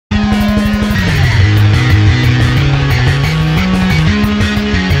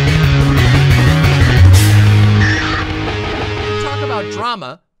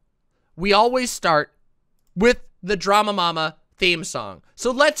we always start with the DramaMama theme song. So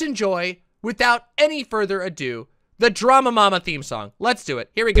let's enjoy, without any further ado, the DramaMama theme song. Let's do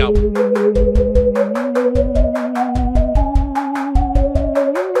it. Here we go.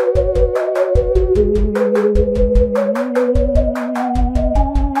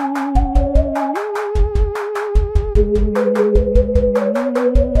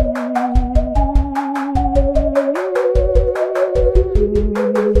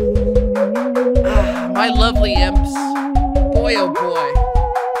 My lovely imps. Boy, oh boy.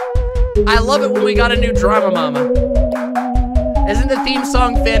 I love it when we got a new DramaMama. Isn't the theme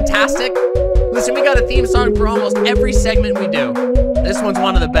song fantastic? Listen, we got a theme song for almost every segment we do. This one's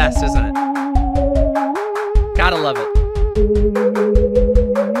one of the best, isn't it? Gotta love it.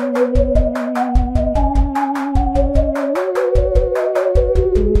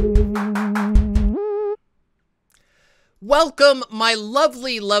 Welcome, my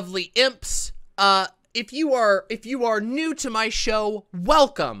lovely, lovely imps. If you are new to my show,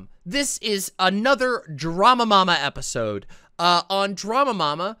 welcome. This is another DramaMama episode. On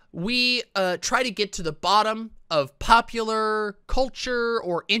DramaMama, we try to get to the bottom of popular culture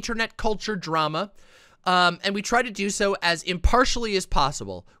or internet culture drama, and we try to do so as impartially as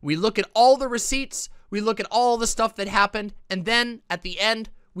possible. We look at all the receipts, we look at all the stuff that happened, and then at the end,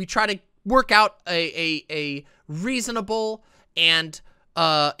 we try to work out a reasonable and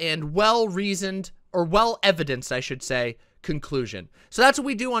well-reasoned, or well-evidenced, I should say, conclusion. So that's what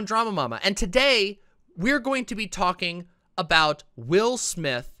we do on DramaMama. And today, we're going to be talking about Will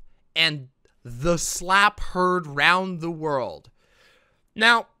Smith and the slap heard round the world.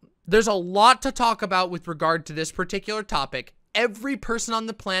 Now, there's a lot to talk about with regard to this particular topic. Every person on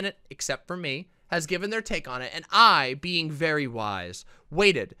the planet, except for me, has given their take on it, and I, being very wise,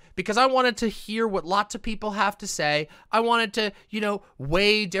 waited because I wanted to hear what lots of people have to say. I wanted to, you know,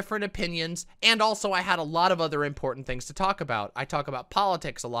 weigh different opinions, and also I had a lot of other important things to talk about. I talk about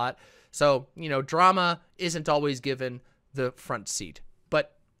politics a lot, so, you know, drama isn't always given the front seat,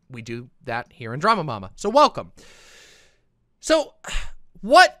 but we do that here in DramaMama. So welcome. So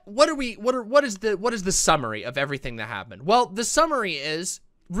what is the summary of everything that happened? Well, the summary is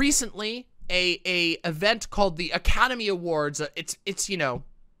recently a event called the Academy Awards. It's you know,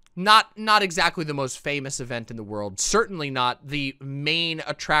 not exactly the most famous event in the world. Certainly not the main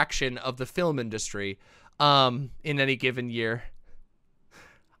attraction of the film industry in any given year.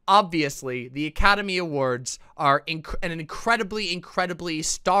 Obviously, the Academy Awards are an incredibly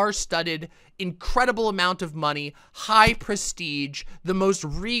star-studded, incredible amount of money, high prestige, the most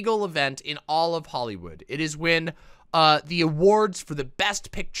regal event in all of Hollywood. It is when the awards for the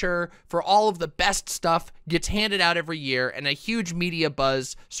best picture, for all of the best stuff, gets handed out every year, and a huge media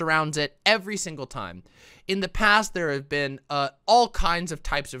buzz surrounds it every single time. In the past, there have been all kinds of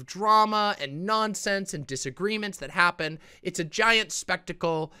types of drama and nonsense and disagreements that happen. It's a giant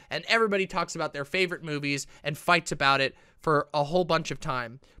spectacle, and everybody talks about their favorite movies and fights about it for a whole bunch of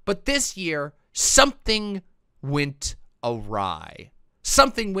time. But this year, something went awry.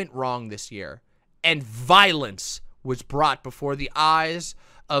 Something went wrong this year, and violence was brought before the eyes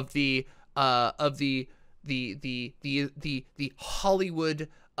of the Hollywood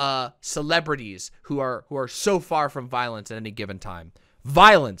celebrities who are so far from violence at any given time.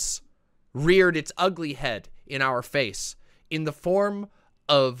 Violence reared its ugly head in our face in the form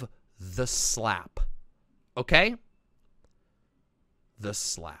of the slap. Okay? The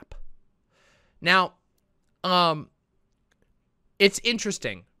slap. Now, it's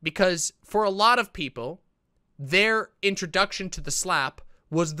interesting because for a lot of people, their introduction to the slap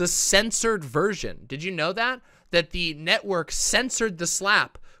was the censored version. Did you know that? That the network censored the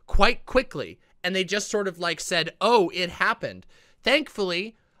slap quite quickly, and they just sort of like said, oh, it happened.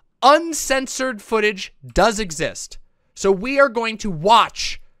 Thankfully, uncensored footage does exist. So we are going to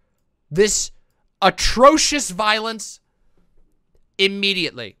watch this atrocious violence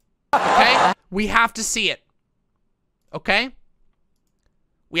immediately. Okay? We have to see it. Okay?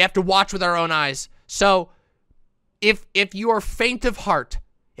 We have to watch with our own eyes. So if you are faint of heart,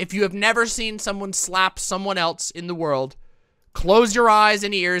 if you have never seen someone slap someone else in the world, close your eyes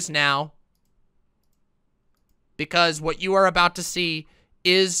and ears now, because what you are about to see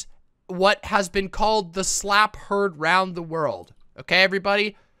is what has been called the slap heard round the world. Okay,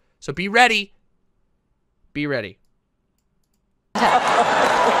 everybody? So be ready. Be ready.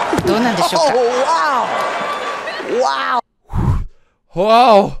 Oh, wow.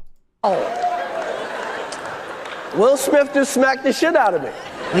 Whoa. Oh. Will Smith just smacked the shit out of me.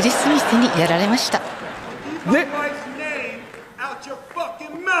 ウィル・スミスにやられました。 Thi- Name out your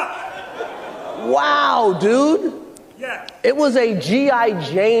fucking mouth. Wow, dude. Yes. It was a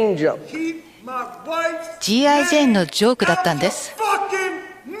G.I. Jane joke. G.I. ジェーンのジョークだったんです。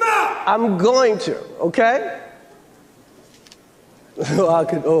I'm going to, okay?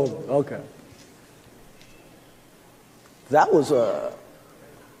 Okay. That was a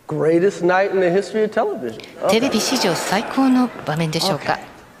greatest night in the history of television. テレビ史上最高の場面でしょうか。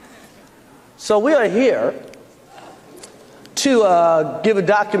So we are here to give a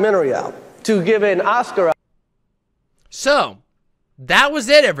documentary out, to give an Oscar out. So, that was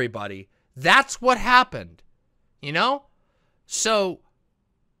it, everybody. That's what happened. You know? So,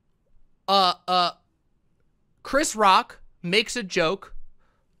 Chris Rock makes a joke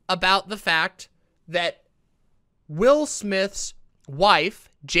about the fact that Will Smith's wife,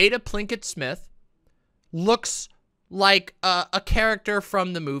 Jada Pinkett Smith, looks like a character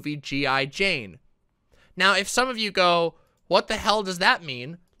from the movie G.I. Jane. Now, if some of you go, what the hell does that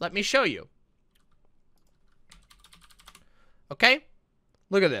mean? Let me show you. Okay?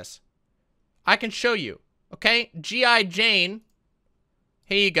 Look at this. I can show you. Okay? G.I. Jane,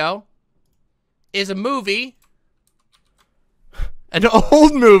 here you go, is a movie, an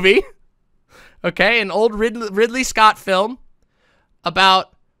old movie, okay? An old Ridley Scott film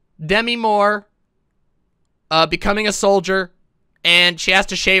about Demi Moore becoming a soldier, and she has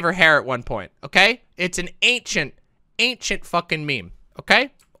to shave her hair at one point, okay? It's an ancient fucking meme,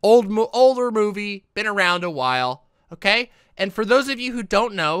 okay? Older movie, been around a while, okay? And for those of you who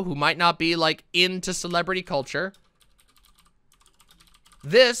don't know, who might not be, like, into celebrity culture,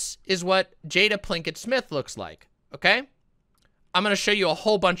 this is what Jada Pinkett Smith looks like, okay? I'm going to show you a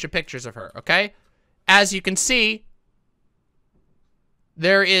whole bunch of pictures of her, okay? As you can see,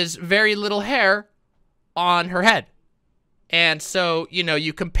 there is very little hair on her head. And so, you know,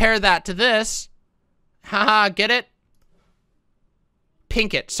 you compare that to this. Haha, get it?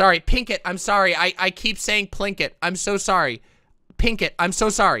 Pinkett. Sorry, Pinkett. I'm sorry. I keep saying Plinkett. I'm so sorry. Pinkett. I'm so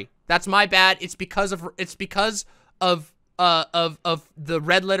sorry. That's my bad. It's because of the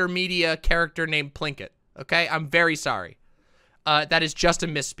Red Letter Media character named Plinkett. Okay? I'm very sorry. That is just a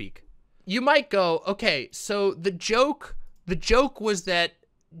misspeak. You might go, okay, so the joke was that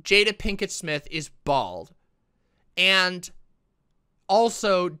Jada Pinkett Smith is bald. And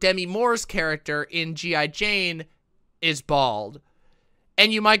also Demi Moore's character in G.I. Jane is bald.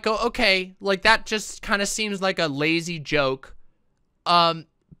 And you might go, okay, like that just kind of seems like a lazy joke.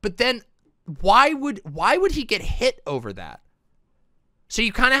 But then why would he get hit over that? So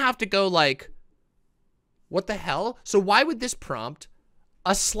you kind of have to go like, what the hell? So why would this prompt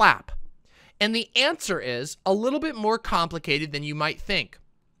a slap? And the answer is a little bit more complicated than you might think.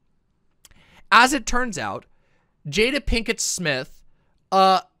 As it turns out, Jada Pinkett Smith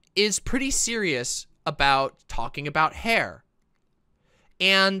is pretty serious about talking about hair.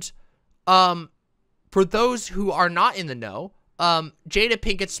 And for those who are not in the know, Jada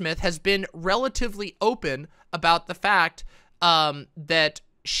Pinkett Smith has been relatively open about the fact that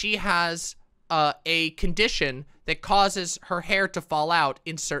she has a condition that causes her hair to fall out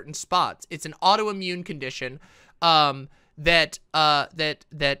in certain spots. It's an autoimmune condition that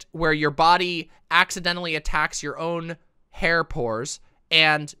where your body accidentally attacks your own hair pores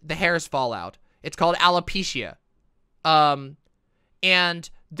and the hairs fall out. It's called alopecia. And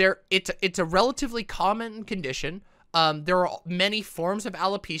it's a relatively common condition. There are many forms of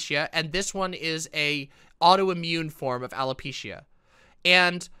alopecia, and this one is a autoimmune form of alopecia.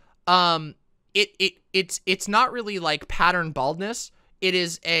 And it's not really like pattern baldness. It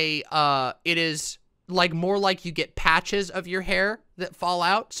is like more like you get patches of your hair that fall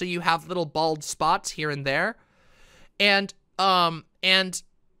out, so you have little bald spots here and there. And Jada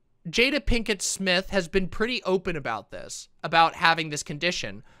Pinkett Smith has been pretty open about this, about having this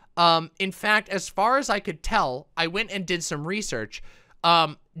condition. In fact, as far as I could tell, I went and did some research.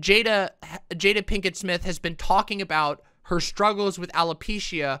 Jada Pinkett Smith has been talking about her struggles with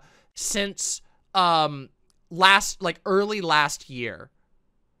alopecia since early last year.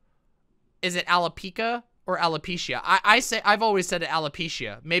 Is it alopecia or alopecia? I've always said it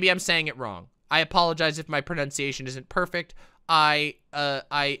alopecia. Maybe I'm saying it wrong. I apologize if my pronunciation isn't perfect. I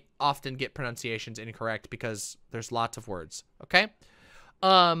often get pronunciations incorrect because there's lots of words. Okay.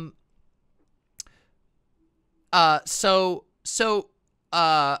 So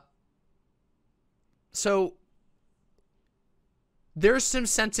there's some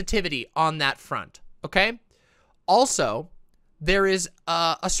sensitivity on that front. Okay. Also, there is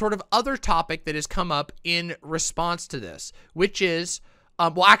a sort of other topic that has come up in response to this, which is,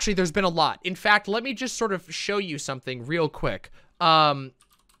 well, actually, there's been a lot. In fact, let me just sort of show you something real quick. Let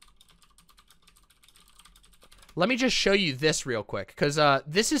me just show you this real quick, because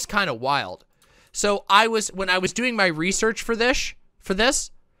this is kind of wild. So when I was doing my research for this,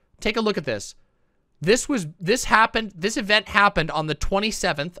 take a look at this. This event happened on the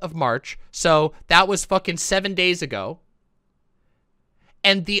 27th of March. So that was fucking 7 days ago.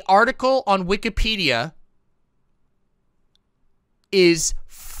 And the article on Wikipedia is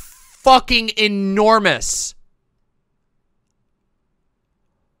fucking enormous.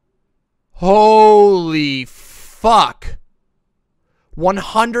 Holy fuck.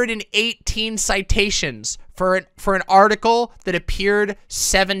 118 citations for an article that appeared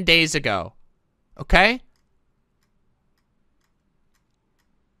 7 days ago. Okay?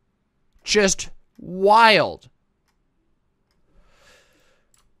 Just wild.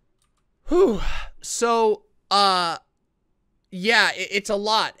 Whew. So, yeah, it's a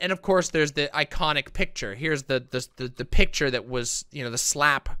lot. And of course, there's the iconic picture. Here's the picture that was, you know, the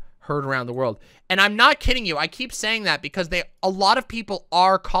slap heard around the world. And I'm not kidding you. I keep saying that because a lot of people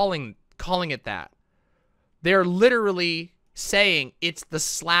are calling it that. They're literally saying it's the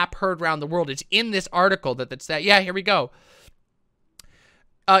slap heard around the world. It's in this article that's that. Yeah, here we go.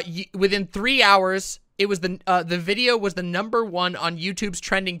 Within 3 hours, it was the video was the #1 on YouTube's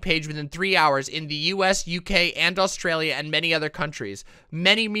trending page within 3 hours in the US, UK, and Australia, and many other countries.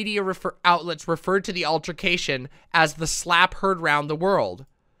 Many media outlets referred to the altercation as the slap heard round the world,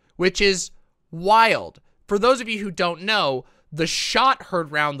 which is wild. For those of you who don't know, the shot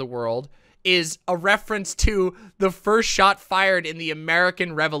heard round the world is a reference to the first shot fired in the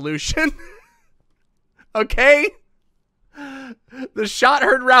American Revolution. Okay? The shot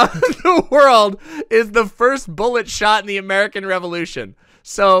heard round the world is the first bullet shot in the American Revolution.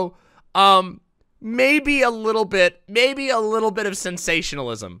 So, maybe a little bit of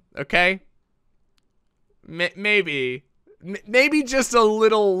sensationalism, okay? Maybe just a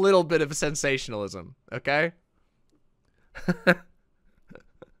little bit of sensationalism, okay?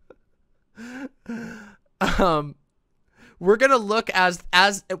 We're going to look as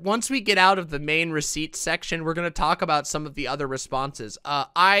once we get out of the main receipts section, we're going to talk about some of the other responses.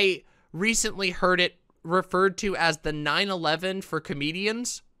 I recently heard it referred to as the 9/11 for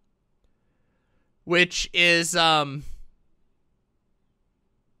comedians, which is a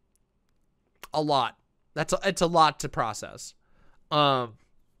lot. It's a lot to process.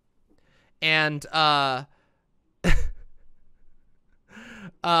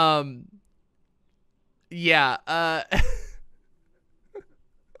 Yeah,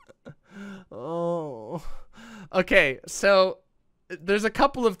 oh, okay, so there's a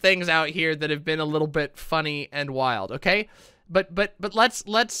couple of things out here that have been a little bit funny and wild, okay? But let's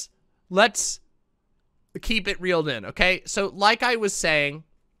keep it reeled in, okay? So like I was saying,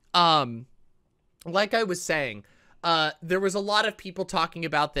 there was a lot of people talking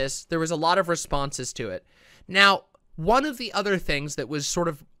about this. There was a lot of responses to it. Now, one of the other things that was sort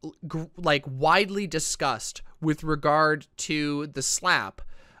of like widely discussed with regard to the slap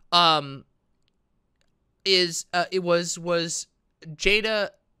was Jada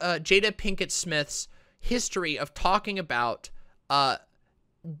Pinkett Smith's history of talking about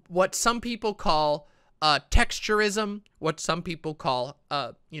what some people call texturism, what some people call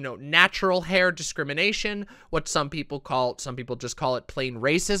natural hair discrimination, what some people just call it plain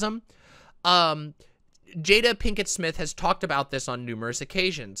racism. Jada Pinkett Smith has talked about this on numerous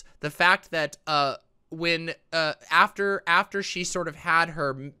occasions. The fact that when after she sort of had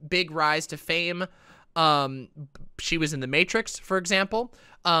her big rise to fame, she was in The Matrix, for example,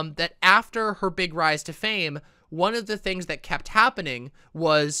 that after her big rise to fame, one of the things that kept happening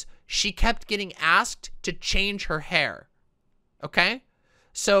was she kept getting asked to change her hair. Okay?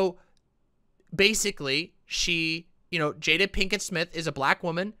 So basically, Jada Pinkett Smith is a black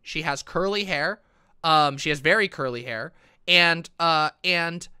woman. She has curly hair. She has very curly hair, and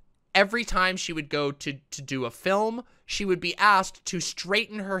every time she would go to do a film, she would be asked to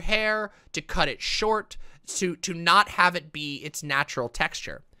straighten her hair, to cut it short, to not have it be its natural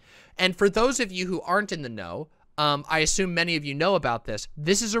texture. And for those of you who aren't in the know, I assume many of you know about this.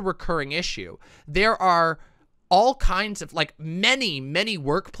 This is a recurring issue. There are all kinds of, like, many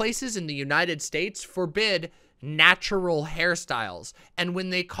workplaces in the United States forbid natural hairstyles. And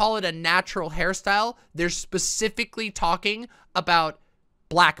when they call it a natural hairstyle, they're specifically talking about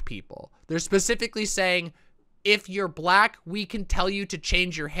black people. They're specifically saying, if you're black, we can tell you to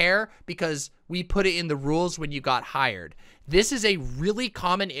change your hair because we put it in the rules when you got hired. This is a really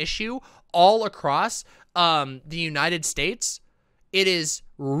common issue all across the United States. It is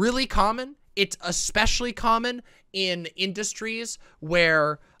really common. It's especially common in industries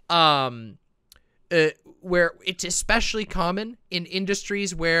where it's especially common in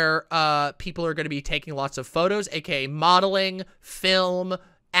industries where people are going to be taking lots of photos, aka modeling, film,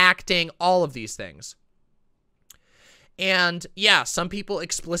 acting, all of these things. And yeah, some people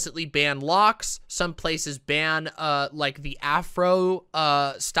explicitly ban locks. Some places ban like the Afro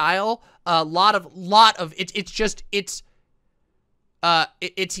style. A lot of it's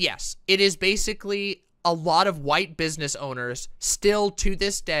yes. It is basically a lot of white business owners still to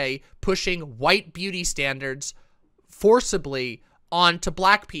this day pushing white beauty standards forcibly onto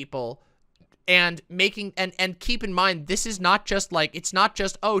black people, and making and keep in mind, this is not just like, it's not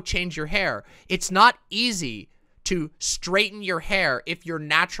just, oh, change your hair. It's not easy to straighten your hair if your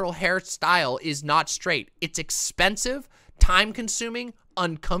natural hairstyle is not straight. It's expensive, time consuming,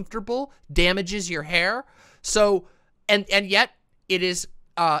 uncomfortable, damages your hair. So and yet it has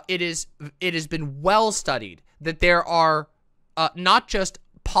been well studied that there are not just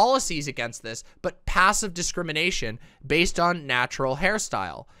policies against this, but passive discrimination based on natural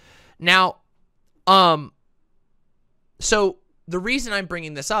hairstyle. Now, so the reason I'm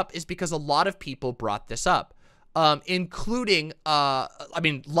bringing this up is because a lot of people brought this up, including, I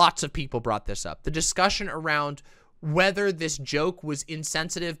mean, lots of people brought this up. The discussion around whether this joke was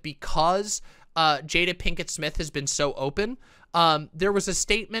insensitive because Jada Pinkett Smith has been so open. There was a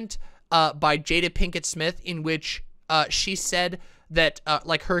statement by Jada Pinkett Smith in which she said that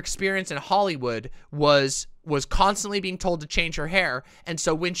like her experience in Hollywood was constantly being told to change her hair, and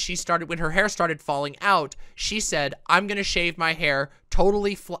so when her hair started falling out, she said, "I'm gonna shave my hair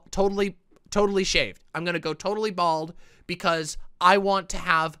totally shaved. I'm gonna go totally bald because I want to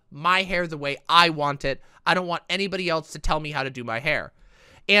have my hair the way I want it. I don't want anybody else to tell me how to do my hair."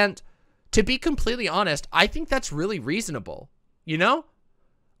 And to be completely honest, I think that's really reasonable, you know?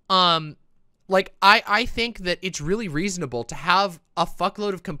 Like, I think that it's really reasonable to have a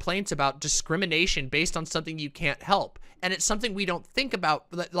fuckload of complaints about discrimination based on something you can't help. And it's something we don't think about,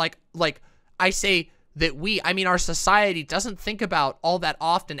 like I say that I mean, our society doesn't think about all that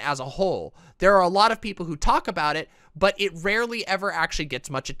often as a whole. There are a lot of people who talk about it, but it rarely ever actually gets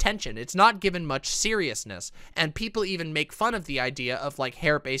much attention. It's not given much seriousness. And people even make fun of the idea of like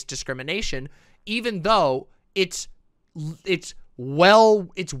hair-based discrimination, even though it's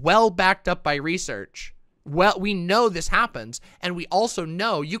well backed up by research. Well, we know this happens, and we also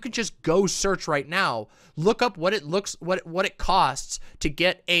know you can just go search right now, look up what it costs to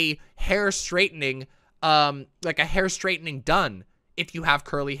get a hair straightening, like a hair straightening done if you have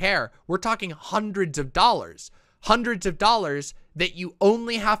curly hair. We're talking hundreds of dollars that you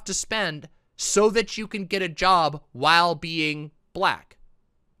only have to spend so that you can get a job while being black,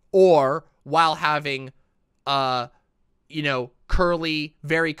 or while having, you know,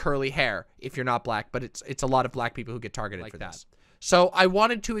 very curly hair if you're not black, but it's a lot of black people who get targeted like for that. So I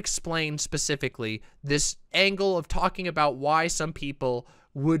wanted to explain specifically this angle of talking about why some people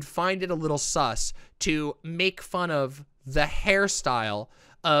would find it a little sus to make fun of the hairstyle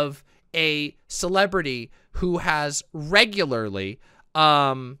of a celebrity who has regularly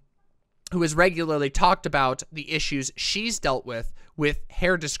talked about the issues she's dealt with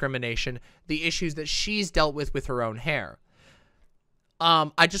hair discrimination, the issues that she's dealt with her own hair.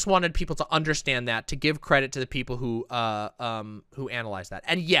 I just wanted people to understand that, to give credit to the people who analyzed that.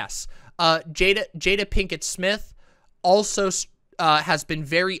 And yes, Jada Pinkett Smith also has been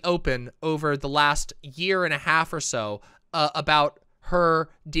very open over the last year and a half or so about her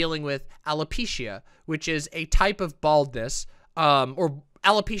dealing with alopecia, which is a type of baldness, or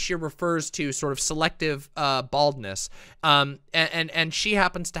alopecia refers to sort of selective baldness, and she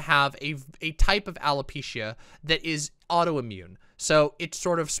happens to have a type of alopecia that is autoimmune. So it's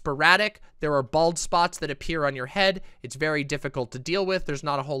sort of sporadic. There are bald spots that appear on your head. It's very difficult to deal with. There's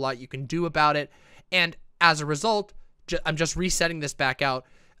not a whole lot you can do about it. And as a result, I'm just resetting this back out.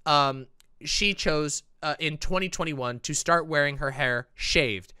 She chose in 2021 to start wearing her hair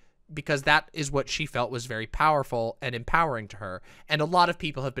shaved, because that is what she felt was very powerful and empowering to her. And a lot of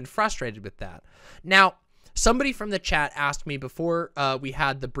people have been frustrated with that. Now, somebody from the chat asked me before we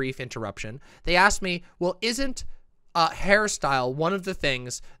had the brief interruption, they asked me, well, isn't hairstyle one of the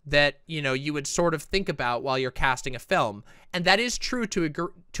things that, you know, you would sort of think about while you're casting a film? And that is true to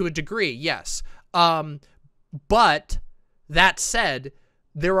a degree, yes. But that said,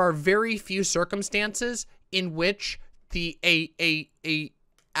 there are very few circumstances in which a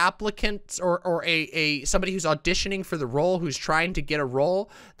applicant or somebody who's auditioning for the role, who's trying to get a role,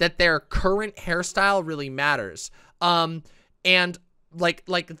 that their current hairstyle really matters. And like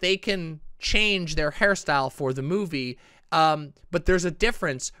they can change their hairstyle for the movie, but there's a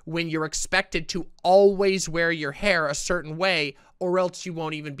difference when you're expected to always wear your hair a certain way, or else you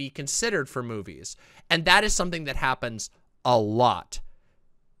won't even be considered for movies. And that is something that happens a lot.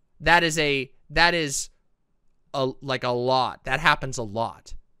 That happens a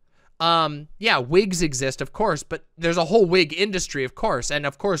lot. Yeah, wigs exist, of course, but there's a whole wig industry, of course, and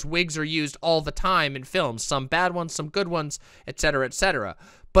of course wigs are used all the time in films, some bad ones, some good ones, etc., etc.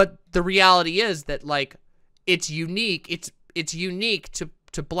 But the reality is that, like, it's unique. It's unique to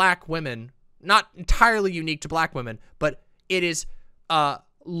black women, not entirely unique to black women, but it is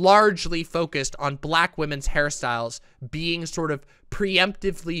largely focused on black women's hairstyles being sort of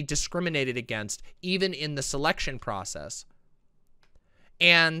preemptively discriminated against, even in the selection process.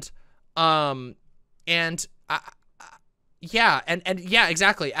 And yeah,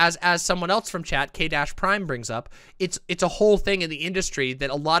 exactly. As someone else from chat, K-Prime brings up, it's a whole thing in the industry that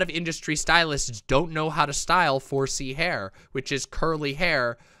a lot of industry stylists don't know how to style 4C hair, which is curly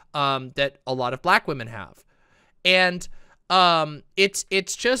hair that a lot of black women have. And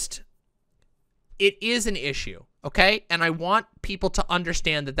it's just, it is an issue, okay? And I want people to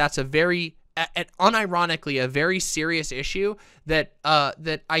understand that that's a very, unironically, a very serious issue that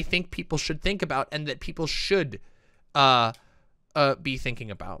that I think people should think about and that people should be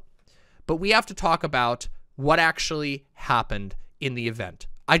thinking about. But we have to talk about what actually happened in the event.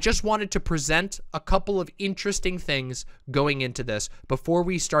 I just wanted to present a couple of interesting things going into this before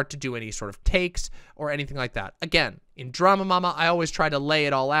we start to do any sort of takes or anything like that. Again, in DramaMama, I always try to lay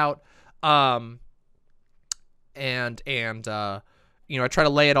it all out. You know, I try to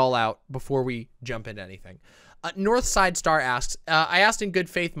lay it all out before we jump into anything. Northside Star asks, I asked in good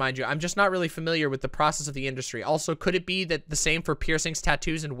faith, mind you, I'm just not really familiar with the process of the industry. Also, could it be that the same for piercings,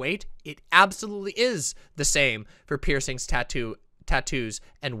 tattoos, and weight? It absolutely is the same for piercings, tattoos,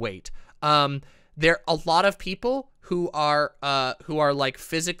 and weight. There a lot of people who are like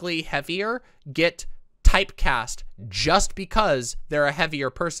physically heavier get typecast just because they're a heavier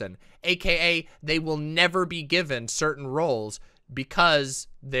person, aka they will never be given certain roles because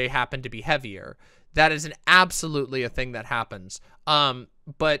they happen to be heavier. That is absolutely a thing that happens.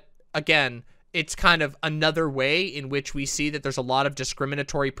 But again, it's kind of another way in which we see that there's a lot of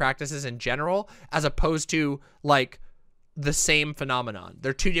discriminatory practices in general, as opposed to like the same phenomenon.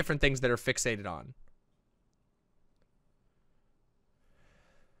 They're two different things that are fixated on.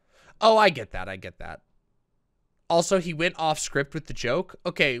 Oh, I get that. I get that. Also, he went off script with the joke.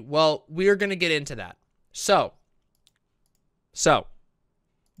 Okay, well, we're going to get into that. So,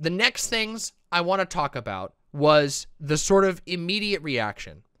 the next things I want to talk about was the sort of immediate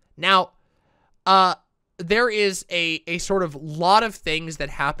reaction. Now, there is a sort of lot of things that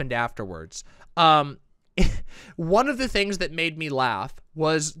happened afterwards. One of the things that made me laugh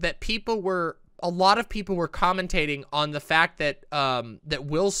was that a lot of people were commentating on the fact that that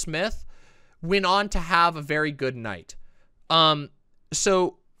Will Smith went on to have a very good night.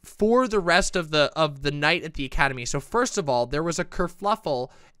 So for the rest of the night at the Academy, so first of all, there was a kerfluffle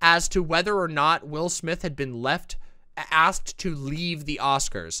as to whether or not Will Smith had been asked to leave the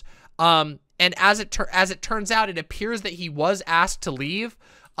Oscars. And as it turns out, it appears that he was asked to leave,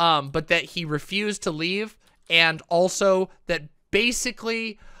 but that he refused to leave, and also that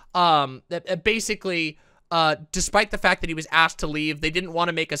basically, despite the fact that he was asked to leave, they didn't want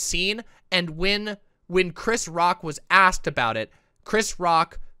to make a scene. And when Chris Rock was asked about it, Chris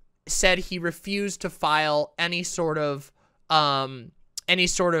Rock said he refused to file any sort of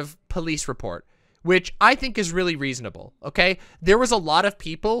police report, which I think is really reasonable. Okay, there was a lot of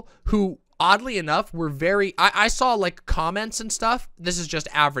people who, oddly enough, were very. I saw like comments and stuff. This is just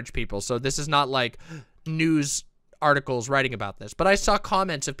average people, so this is not like news articles writing about this, but I saw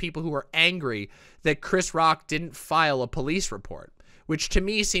comments of people who were angry that Chris Rock didn't file a police report, which to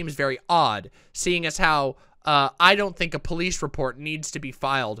me seems very odd, seeing as how I don't think a police report needs to be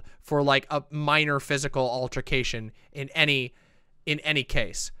filed for like a minor physical altercation in any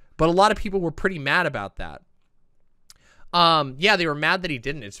case. But a lot of people were pretty mad about that. Yeah, they were mad that he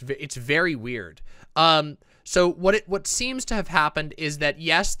didn't. It's very weird. So what seems to have happened is that,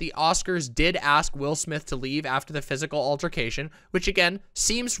 yes, the Oscars did ask Will Smith to leave after the physical altercation, which again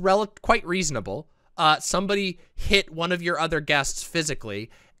seems quite reasonable. Somebody hit one of your other guests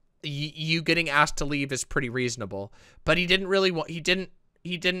physically. You getting asked to leave is pretty reasonable. But he didn't really he didn't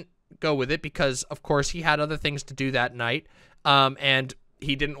go with it because, of course, he had other things to do that night. And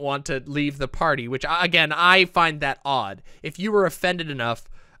he didn't want to leave the party, which, again, I find that odd. If you were offended enough,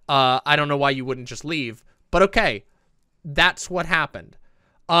 I don't know why you wouldn't just leave. But okay, that's what happened.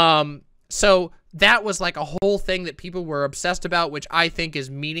 So that was like a whole thing that people were obsessed about, which I think is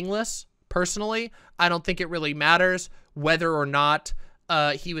meaningless, personally. I don't think it really matters whether or not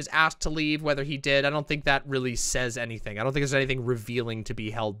he was asked to leave, whether he did. I don't think that really says anything. I don't think there's anything revealing to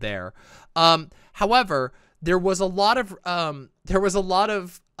be held there. However, there was a lot of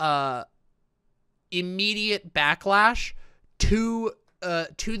immediate backlash to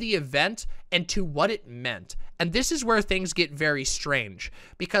to the event and to what it meant. And this is where things get very strange,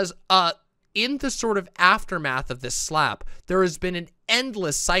 because in the sort of aftermath of this slap, there has been an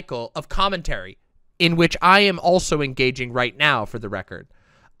endless cycle of commentary in which I am also engaging right now, for the record.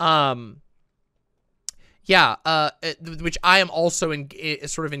 Which I am also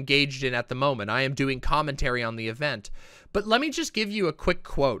sort of engaged in at the moment. I am doing commentary on the event. But let me just give you a quick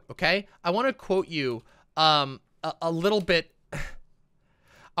quote, okay? I want to quote you a little bit.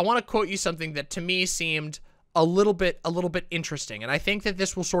 I want to quote you something that to me seemed a little bit interesting, and I think that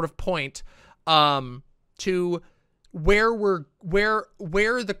this will sort of point to where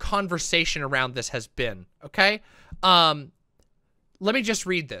the conversation around this has been, okay? Let me just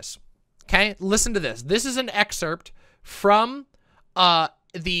read this. Okay, listen to this. This is an excerpt from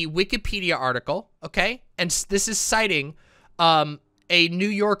the Wikipedia article, okay? And this is citing a New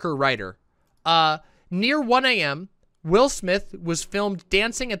Yorker writer. Near 1 a.m., Will Smith was filmed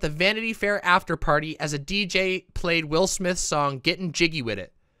dancing at the Vanity Fair after party as a DJ played Will Smith's song Gettin' Jiggy With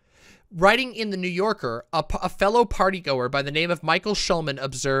It. Writing in the New Yorker, a fellow partygoer by the name of Michael Schulman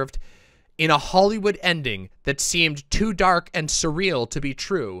observed, "In a Hollywood ending that seemed too dark and surreal to be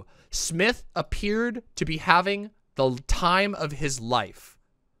true, Smith appeared to be having the time of his life."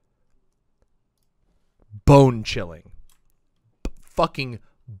 Bone-chilling. Fucking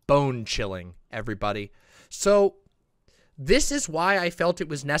bone-chilling, everybody. So this is why I felt it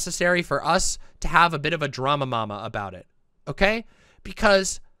was necessary for us to have a bit of a drama mama about it, okay?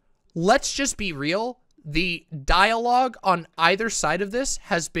 Because let's just be real. The dialogue on either side of this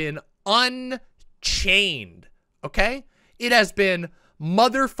has been unchained, okay? It has been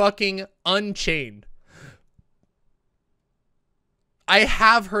motherfucking unchained. I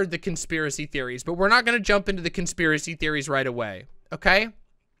have heard the conspiracy theories, but we're not going to jump into the conspiracy theories right away, okay?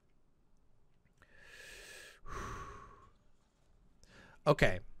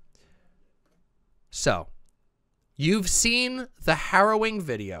 Okay. So, you've seen the harrowing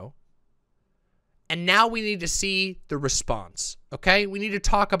video, and now we need to see the response, okay? We need to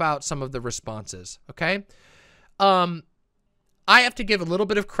talk about some of the responses, okay? I have to give a little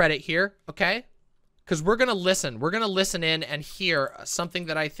bit of credit here, okay? Because we're going to listen. We're going to listen in and hear something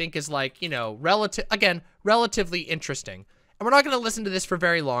that I think is like, you know, relatively interesting. And we're not going to listen to this for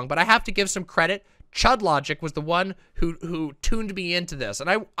very long, but I have to give some credit. Chud Logic was the one who tuned me into this.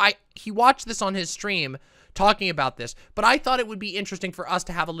 And he watched this on his stream talking about this, but I thought it would be interesting for us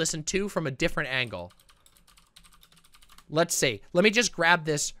to have a listen to from a different angle. Let's see. Let me just grab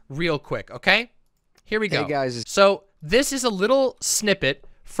this real quick, okay? Here we go. Hey guys. So this is a little snippet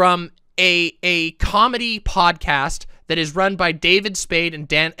from a comedy podcast that is run by David Spade and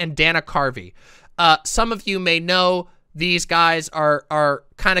Dana Carvey. Some of you may know these guys are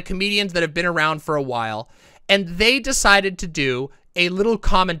kind of comedians that have been around for a while, and they decided to do a little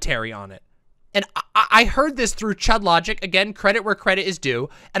commentary on it. And I heard this through Chud Logic, again, credit where credit is due,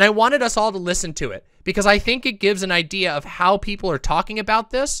 and I wanted us all to listen to it because I think it gives an idea of how people are talking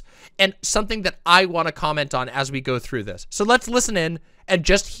about this and something that I want to comment on as we go through this. So let's listen in and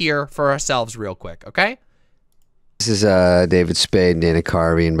just hear for ourselves real quick, okay? This is David Spade and Dana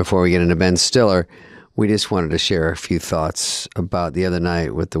Carvey, and before we get into Ben Stiller, we just wanted to share a few thoughts about the other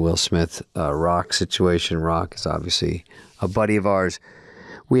night with the Will Smith Rock situation. Rock is obviously a buddy of ours.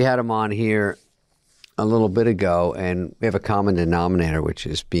 We had him on here a little bit ago, and we have a common denominator, which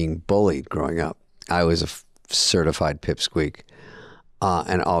is being bullied growing up. I was a certified pipsqueak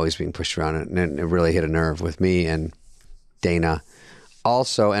and always being pushed around, and it really hit a nerve with me and Dana.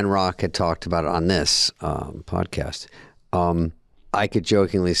 Also, and Rock had talked about it on this podcast. I could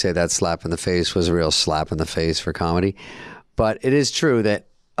jokingly say that slap in the face was a real slap in the face for comedy, but it is true that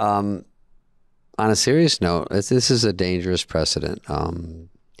on a serious note, this is a dangerous precedent.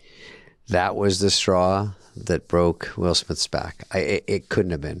 That was the straw that broke Will Smith's back. It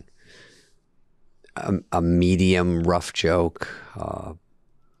couldn't have been a medium rough joke,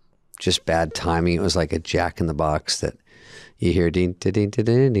 just bad timing. It was like a Jack in the Box that you hear ding ding ding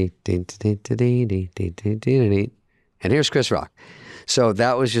ding ding ding ding ding ding, and here's Chris Rock. So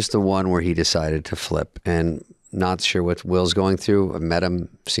that was just the one where he decided to flip, and not sure what Will's going through. I met him,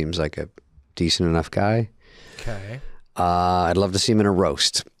 seems like a decent enough guy. Okay. I'd love to see him in a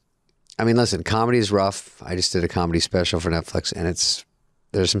roast. I mean, listen, comedy is rough. I just did a comedy special for Netflix, and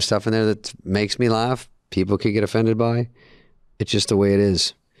there's some stuff in there that makes me laugh. People could get offended by. It's just the way it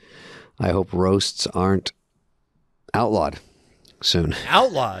is. I hope roasts aren't outlawed soon.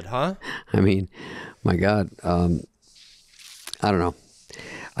 Outlawed, huh? I mean, my God. I don't know.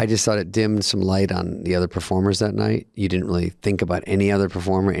 I just thought it dimmed some light on the other performers that night. You didn't really think about any other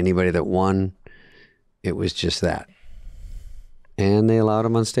performer, anybody that won. It was just that. and they allowed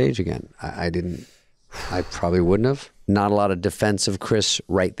him on stage again. I probably wouldn't have. Not a lot of defense of Chris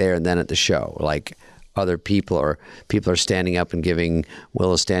right there and then at the show. Like other people are standing up and giving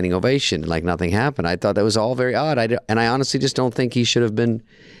Will a standing ovation like nothing happened. I thought that was all very odd. And I honestly just don't think he should have been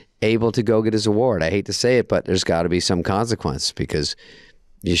able to go get his award. I hate to say it, but there's got to be some consequence because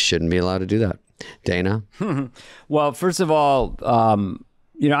you shouldn't be allowed to do that. Dana? Well, first of all,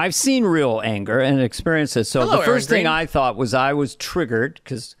 you know, I've seen real anger and experienced it. So the first thing I thought was I was triggered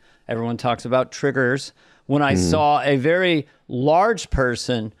because everyone talks about triggers when I saw a very large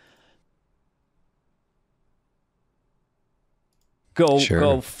person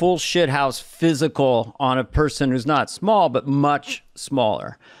go full shithouse physical on a person who's not small but much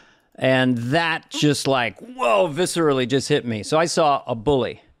smaller. And that just like, whoa, viscerally just hit me. So I saw a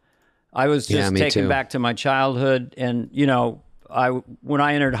bully. I was just taken back to my childhood. And, you know, when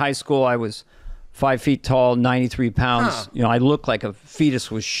I entered high school, I was 5 feet tall, 93 pounds. You know, I looked like a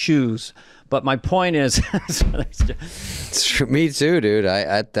fetus with shoes. But my point is... Me too, dude.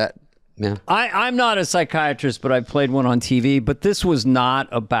 I'm not a psychiatrist, but I played one on TV. But this was not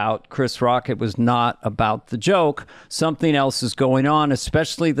about Chris Rock. It was not about the joke. Something else is going on,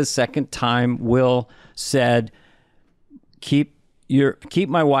 especially the second time Will said, keep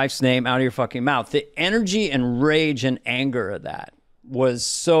my wife's name out of your fucking mouth. The energy and rage and anger of that was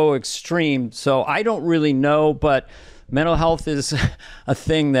so extreme. So I don't really know, but mental health is a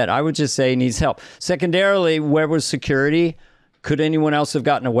thing that I would just say needs help. Secondarily, where was security? Could anyone else have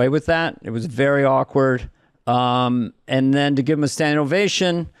gotten away with that? It was very awkward. And then to give him a standing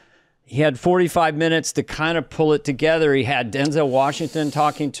ovation, he had 45 minutes to kind of pull it together. He had Denzel Washington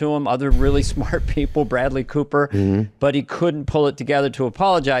talking to him, other really smart people, Bradley Cooper, but he couldn't pull it together to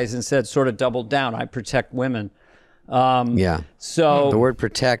apologize. Instead, sort of doubled down. I protect women. So the word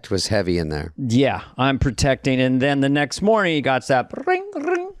protect was heavy in there. Yeah, I'm protecting. And then the next morning, he got that ring,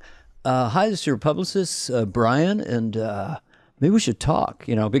 ring. Hi, this is your publicist, Brian, and maybe we should talk,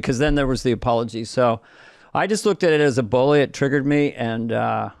 you know, because then there was the apology. So I just looked at it as a bully. It triggered me, and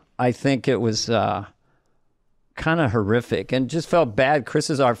I think it was kind of horrific and just felt bad. Chris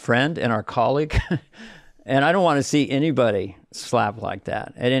is our friend and our colleague, and I don't want to see anybody slap like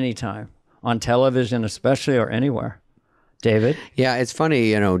that at any time, on television especially or anywhere. David? Yeah, it's funny,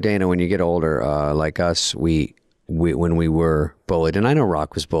 you know, Dana, when you get older, like us, we when we were bullied, and I know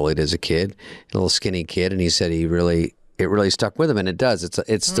Rock was bullied as a kid, a little skinny kid, and he said it really stuck with him, and it does.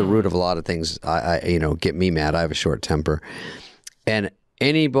 It's the root of a lot of things. I you know, get me mad. I have a short temper, and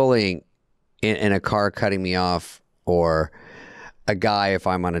any bullying in a car cutting me off, or a guy, if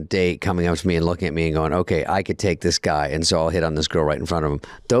I'm on a date, coming up to me and looking at me and going, okay, I could take this guy, and so I'll hit on this girl right in front of him.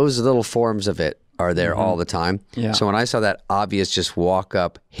 Those little forms of it are there all the time. Yeah. So when I saw that obvious just walk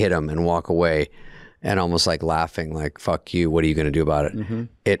up, hit him, and walk away, and almost like laughing, like, fuck you, what are you going to do about it?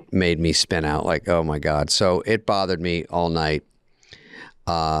 It made me spin out like, oh my God. So it bothered me all night.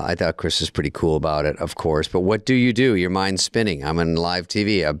 I thought Chris was pretty cool about it, of course. But what do? Your mind's spinning. I'm on live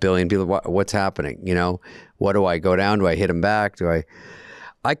TV, a billion people. What's happening? You know, what do I go down? Do I hit him back?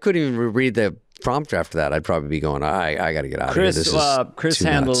 I couldn't even read the prompter after that. I'd probably be going, I got to get out of here. This is Chris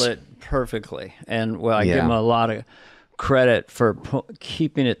handled it perfectly. And well, I give him a lot of credit for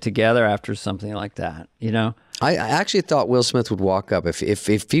keeping it together after something like that, you know? I actually thought Will Smith would walk up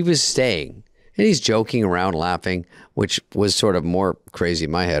if he was staying. And he's joking around, laughing, which was sort of more crazy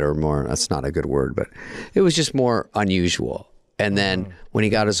in my head, or more, that's not a good word, but it was just more unusual. And then when he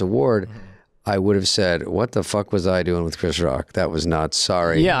got his award, I would have said, what the fuck was I doing with Chris Rock? That was nuts.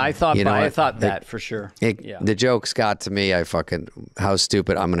 Sorry. Yeah, I thought that for sure. The jokes got to me. How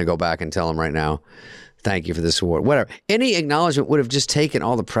stupid. I'm going to go back and tell him right now, thank you for this award. Whatever. Any acknowledgement would have just taken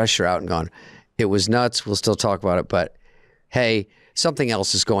all the pressure out and gone, it was nuts. We'll still talk about it, but hey, something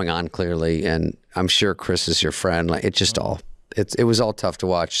else is going on clearly, and I'm sure Chris is your friend. Like it was all tough to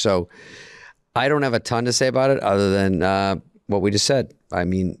watch. So I don't have a ton to say about it other than what we just said. I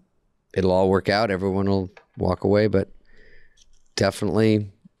mean, it'll all work out. Everyone will walk away, but definitely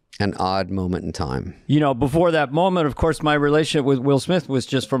an odd moment in time. You know, before that moment, of course, my relationship with Will Smith was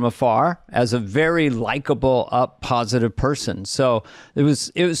just from afar as a very likable, positive person. So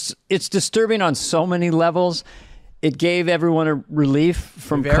it's disturbing on so many levels. It gave everyone a relief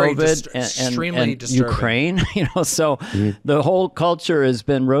from COVID and Ukraine, you know. So the whole culture has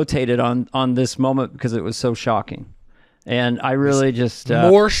been rotated on this moment because it was so shocking. And I really just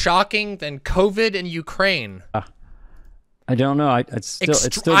more shocking than COVID and Ukraine. I don't know. It's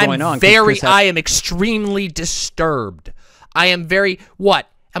still going on. I am extremely disturbed. I am very what?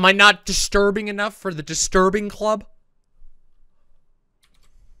 Am I not disturbing enough for the disturbing club?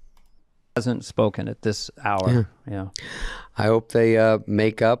 Hasn't spoken at this hour. Yeah. I hope they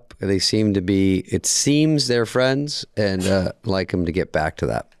make up. They seem to be. It seems they're friends, and like them to get back to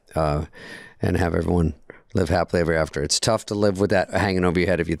that and have everyone live happily ever after. It's tough to live with that hanging over your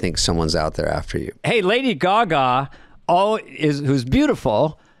head if you think someone's out there after you. Hey, Lady Gaga, who's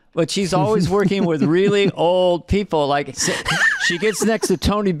beautiful, but she's always working with really old people. Like, she gets next to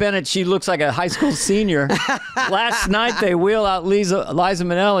Tony Bennett, she looks like a high school senior. Last night they wheel out Liza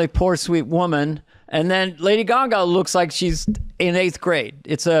Minnelli, poor sweet woman, and then Lady Gaga looks like she's in 8th grade.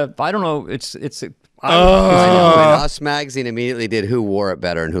 I don't know. I know, and Us Magazine immediately did who wore it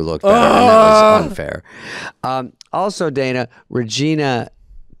better and who looked better, and that was unfair. Also, Dana, Regina,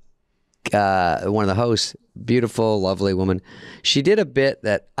 one of the hosts, beautiful, lovely woman, she did a bit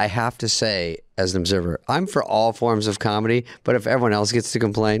that I have to say, as an observer, I'm for all forms of comedy, but if everyone else gets to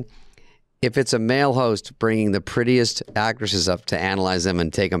complain, if it's a male host bringing the prettiest actresses up to analyze them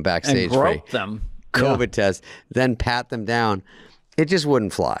and take them backstage and grope them, COVID test, then pat them down, it just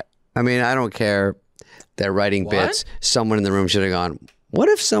wouldn't fly. I mean, I don't care. They're writing bits. Someone in the room should have gone, what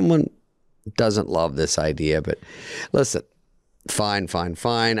if someone doesn't love this idea? But listen, fine.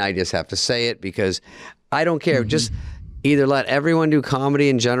 I just have to say it because I don't care. Just either let everyone do comedy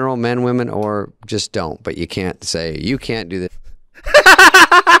in general, men, women, or just don't. But you can't say, you can't do this.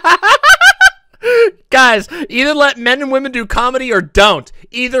 Guys, either let men and women do comedy or don't.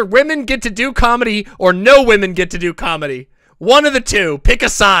 Either women get to do comedy or no women get to do comedy. One of the two. Pick a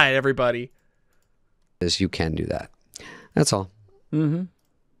side, everybody. You can do that. That's all. You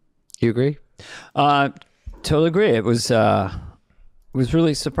agree? Totally agree. It was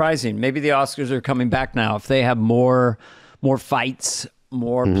really surprising. Maybe the Oscars are coming back now. If they have more fights,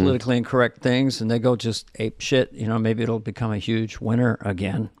 more politically incorrect things, and they go just ape shit, maybe it'll become a huge winner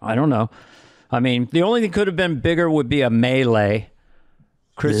again. I don't know. I mean, the only thing could have been bigger would be a melee.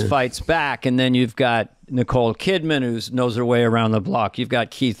 Chris fights back, and then you've got Nicole Kidman, who knows her way around the block. You've got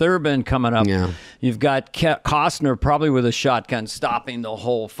Keith Urban coming up. Yeah. You've got Costner probably with a shotgun stopping the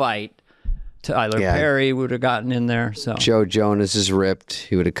whole fight. Tyler Perry would have gotten in there. So Joe Jonas is ripped.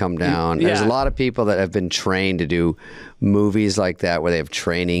 He would have come down. There's a lot of people that have been trained to do movies like that where they have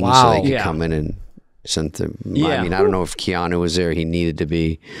training so they can come in and something. I mean, I don't know if Keanu was there. He needed to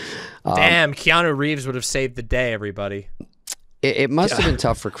be. Damn, Keanu Reeves would have saved the day, everybody. It must have been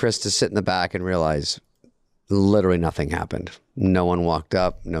tough for Chris to sit in the back and realize literally nothing happened. No one walked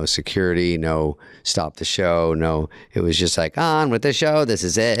up, no security, no stop the show, no. It was just like, on with the show, this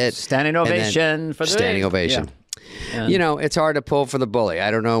is it. Standing ovation for the standing ovation. Yeah. It's hard to pull for the bully.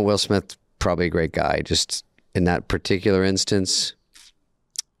 I don't know. Will Smith, probably a great guy. Just in that particular instance,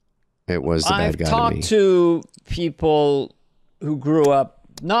 it was the bad guy to me. I've talked to people who grew up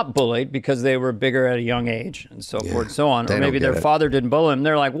not bullied because they were bigger at a young age and so forth and so on. Or maybe their father didn't bully them.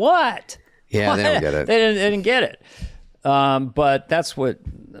 They're like, what? Yeah, what? They don't get it. They didn't get it. But that's what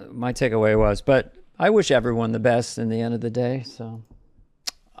my takeaway was. But I wish everyone the best in the end of the day. So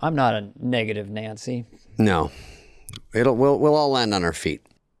I'm not a negative Nancy. No. We'll all land on our feet.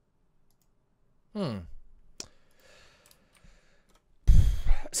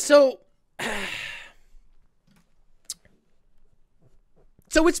 So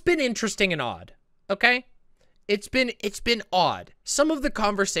it's been interesting and odd, okay? It's been odd. Some of the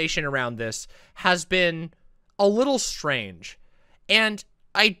conversation around this has been a little strange. And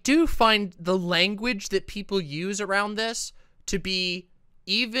I do find the language that people use around this to be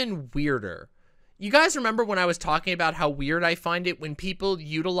even weirder. You guys remember when I was talking about how weird I find it when people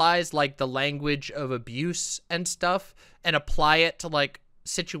utilize like the language of abuse and stuff and apply it to like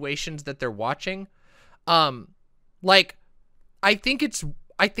situations that they're watching? Like I think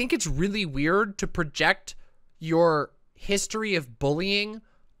it's really weird to project your history of bullying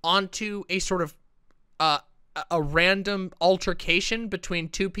onto a sort of a random altercation between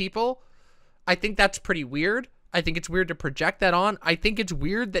two people. I think that's pretty weird. I think it's weird to project that on. I think it's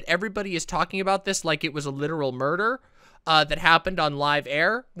weird that everybody is talking about this like it was a literal murder that happened on live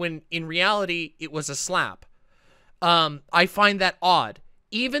air when in reality it was a slap. I find that odd,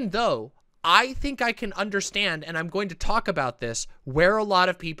 even though I think I can understand, and I'm going to talk about this, where a lot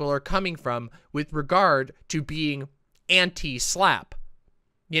of people are coming from with regard to being anti-slap.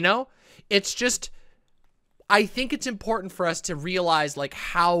 It's just, I think it's important for us to realize like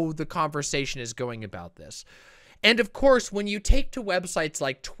how the conversation is going about this. And of course, when you take to websites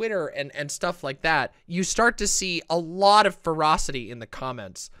like Twitter and stuff like that, you start to see a lot of ferocity in the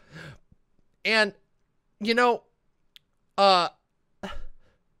comments. And,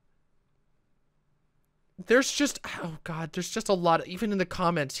 there's just, oh God, there's just a lot, even in the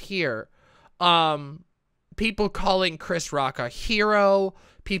comments here, people calling Chris Rock a hero,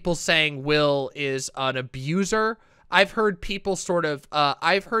 people saying Will is an abuser. I've heard people sort of,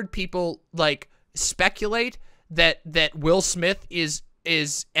 I've heard people like speculate that Will Smith is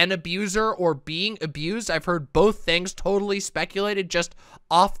an abuser or being abused. I've heard both things totally speculated just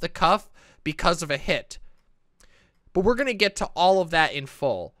off the cuff because of a hit. But we're going to get to all of that in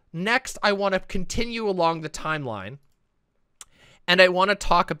full. Next, I want to continue along the timeline, and I want to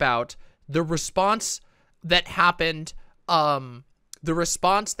talk about the response that happened,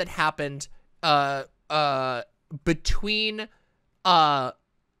 between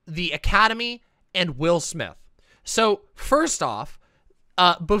the Academy and Will Smith. So first off,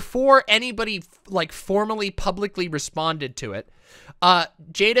 before anybody like formally publicly responded to it,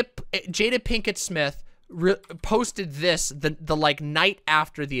 Jada Pinkett Smith posted this the like night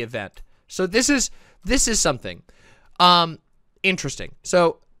after the event. So this is something interesting.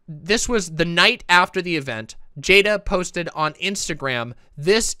 So this was the night after the event. Jada posted on Instagram,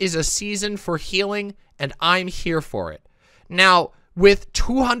 "This is a season for healing and I'm here for it." Now, with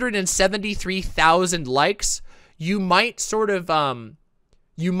 273,000 likes, you might sort of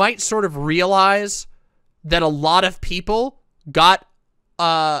realize that a lot of people got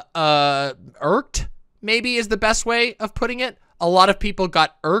irked, maybe is the best way of putting it. A lot of people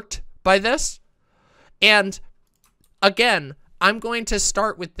got irked by this. And again, I'm going to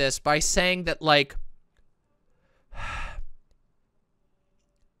start with this by saying that, like,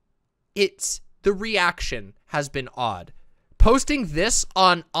 the reaction has been odd. Posting this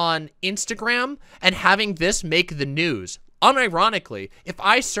on Instagram and having this make the news. Unironically, if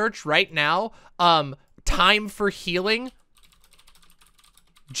I search right now, time for healing,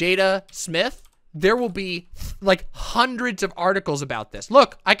 Jada Smith, there will be like hundreds of articles about this.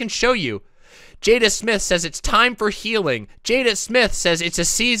 Look, I can show you. Jada Smith says it's time for healing. Jada Smith says it's a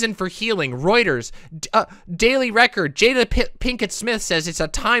season for healing. Reuters, Daily Record, Jada Pinkett Smith says it's a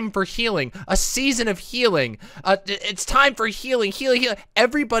time for healing, a season of healing. It's time for healing, healing.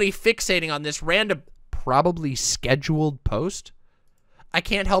 Everybody fixating on this random, probably scheduled post. I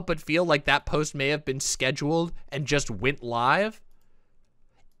can't help but feel like that post may have been scheduled and just went live.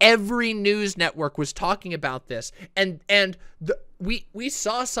 Every news network was talking about this, and we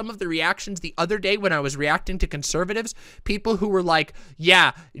saw some of the reactions the other day when I was reacting to conservatives. People who were like,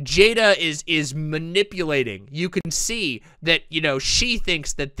 "Yeah, Jada is manipulating. You can see that, you know, she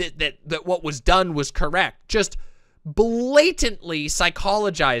thinks that what was done was correct." Just blatantly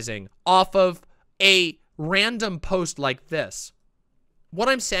psychologizing off of a random post like this. What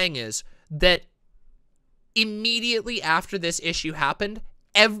I'm saying is that immediately after this issue happened,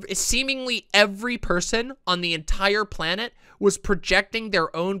 seemingly every person on the entire planet was projecting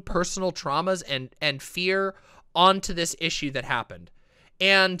their own personal traumas and fear onto this issue that happened.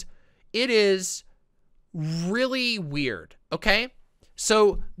 And it is really weird, okay?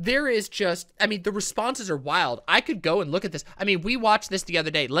 So there is just, I mean, the responses are wild. I could go and look at this. I mean, we watched this the other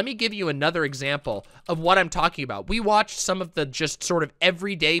day. Let me give you another example of what I'm talking about. We watched some of the just sort of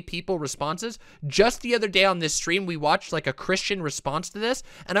everyday people responses. Just the other day on this stream, we watched like a Christian response to this.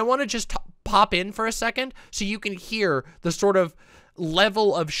 And I want to just pop in for a second so you can hear the sort of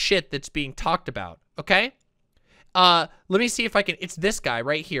level of shit that's being talked about, okay? Let me see if I can, it's this guy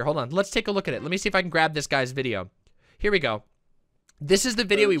right here. Hold on, let's take a look at it. Let me see if I can grab this guy's video. Here we go. This is the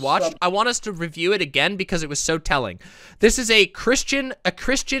video we watched. I want us to review it again because it was so telling. This is a Christian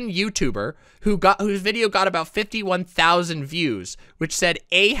YouTuber whose video got about 51,000 views, which said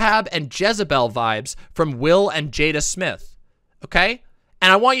Ahab and Jezebel vibes from Will and Jada Smith. Okay?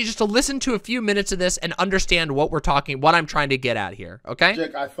 And I want you just to listen to a few minutes of this and understand what what I'm trying to get at here. Okay?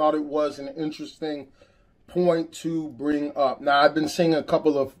 Jack, I thought it was an interesting point to bring up. Now, I've been seeing a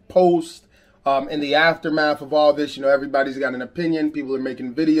couple of posts in the aftermath of all this. You know, everybody's got an opinion. People are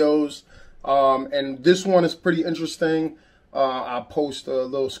making videos. And this one is pretty interesting. I'll post a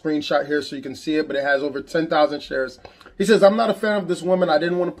little screenshot here so you can see it, but it has over 10,000 shares. He says, "I'm not a fan of this woman. I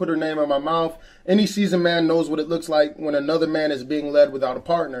didn't want to put her name in my mouth. Any seasoned man knows what it looks like when another man is being led without a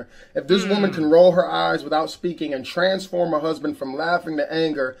partner. If this woman can roll her eyes without speaking and transform her husband from laughing to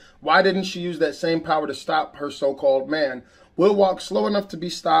anger, why didn't she use that same power to stop her so-called man? Will walked slow enough to be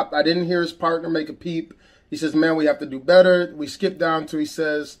stopped. I didn't hear his partner make a peep." He says, "Man, we have to do better." We skip down to, he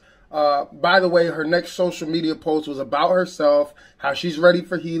says, by the way, her next social media post was about herself, how she's ready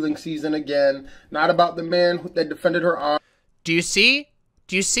for healing season again, not about the man that defended her arm. Do you see?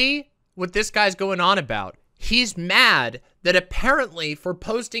 Do you see what this guy's going on about? He's mad that apparently for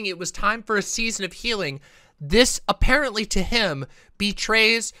posting it was time for a season of healing, this apparently to him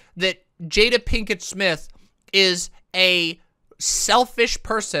betrays that Jada Pinkett Smith is a selfish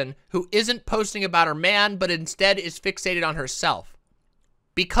person who isn't posting about her man, but instead is fixated on herself.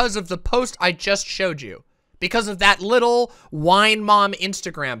 Because of the post I just showed you. because of that little wine mom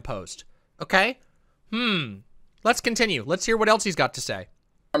Instagram post. Okay? Let's continue. Let's hear what else he's got to say.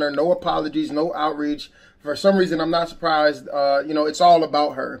 No apologies, no outreach. For some reason, I'm not surprised. It's all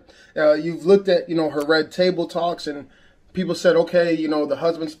about her. You've looked at, her red table talks, and people said, okay, the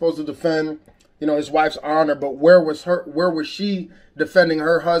husband's supposed to defend, his wife's honor, but where was she defending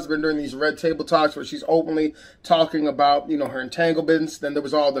her husband during these red table talks where she's openly talking about, her entanglements? Then there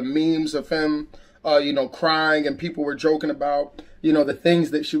was all the memes of him, crying, and people were joking about, the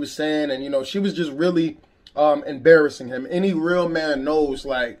things that she was saying, and, she was just really embarrassing him. Any real man knows,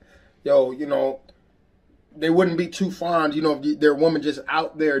 like, they wouldn't be too fond, of their woman just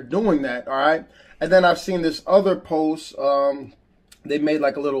out there doing that, all right? And then I've seen this other post. They made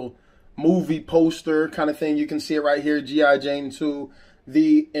like a little movie poster kind of thing. You can see it right here, G.I. Jane 2,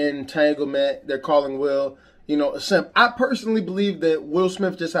 The Entanglement. They're calling Will, a simp. I personally believe that Will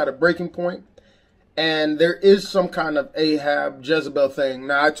Smith just had a breaking point, and there is some kind of Ahab, Jezebel thing.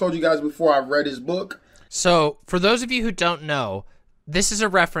 Now, I told you guys before, I've read his book. So, for those of you who don't know, this is a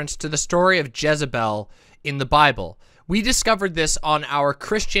reference to the story of Jezebel in the Bible. We discovered this on our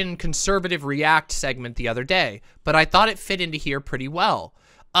Christian Conservative React segment the other day, but I thought it fit into here pretty well.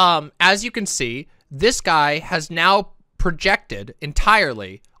 As you can see, this guy has now projected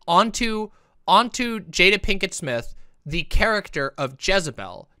entirely onto Jada Pinkett Smith the character of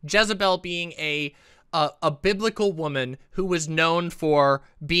Jezebel. Jezebel being a biblical woman who was known for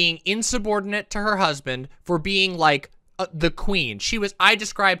being insubordinate to her husband, for being like the queen. I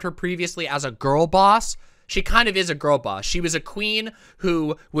described her previously as a girl boss. She kind of is a girl boss. She was a queen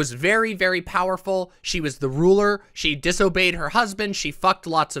who was very, very powerful. She was the ruler. She disobeyed her husband. She fucked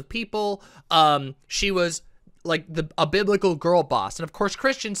lots of people. She was like a biblical girl boss. And of course,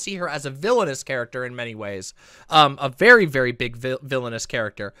 Christians see her as a villainous character in many ways. A very, very big villainous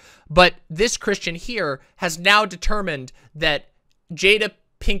character. But this Christian here has now determined that Jada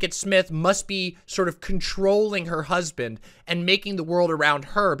Pinkett Smith must be sort of controlling her husband and making the world around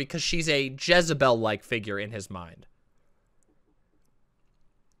her because she's a Jezebel-like figure in his mind.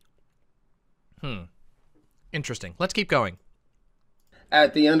 Interesting. Let's keep going.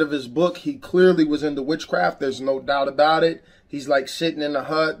 At the end of his book, he clearly was into witchcraft. There's no doubt about it. He's like sitting in a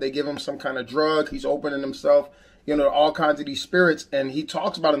hut. They give him some kind of drug. He's opening himself, to all kinds of these spirits. And he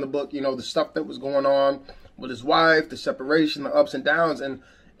talks about in the book, the stuff that was going on with his wife, the separation, the ups and downs. And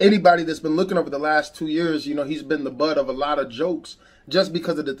anybody that's been looking over the last 2 years, he's been the butt of a lot of jokes just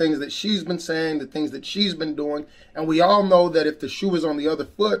because of the things that she's been saying, the things that she's been doing. And we all know that if the shoe was on the other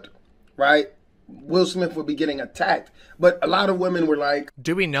foot, right, Will Smith would be getting attacked. But a lot of women were like,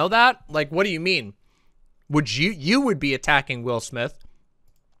 do we know that? Like, what do you mean? Would you would be attacking Will Smith?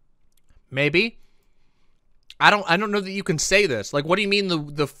 Maybe. I don't know that you can say this. Like, what do you mean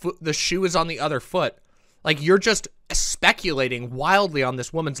the shoe is on the other foot? Like, you're just speculating wildly on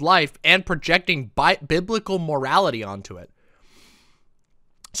this woman's life and projecting biblical morality onto it.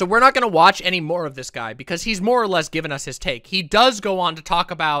 So we're not going to watch any more of this guy because he's more or less given us his take. He does go on to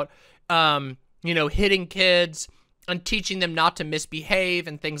talk about, hitting kids and teaching them not to misbehave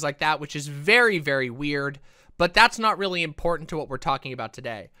and things like that, which is very, very weird. But that's not really important to what we're talking about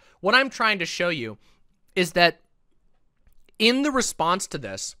today. What I'm trying to show you is that in the response to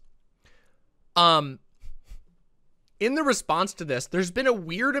this, there's been a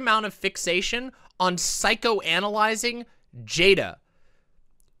weird amount of fixation on psychoanalyzing Jada.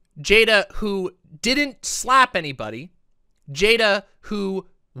 Jada, who didn't slap anybody. Jada, who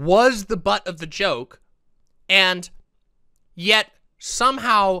was the butt of the joke. And yet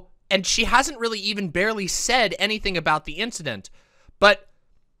somehow, and she hasn't really even barely said anything about the incident. But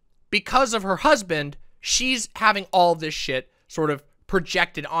because of her husband, she's having all this shit sort of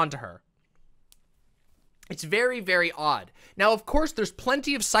projected onto her. It's very, very odd. Now, of course, there's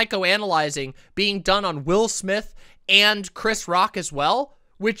plenty of psychoanalyzing being done on Will Smith and Chris Rock as well,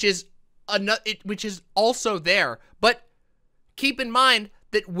 which is also there. But keep in mind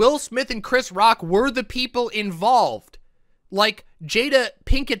that Will Smith and Chris Rock were the people involved. Like, Jada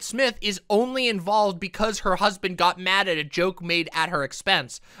Pinkett Smith is only involved because her husband got mad at a joke made at her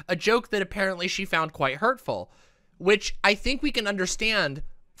expense. A joke that apparently she found quite hurtful. Which I think we can understand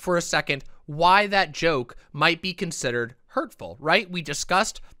for a second why that joke might be considered hurtful, right? We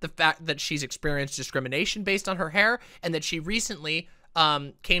discussed the fact that she's experienced discrimination based on her hair and that she recently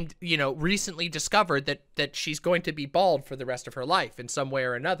recently discovered that she's going to be bald for the rest of her life in some way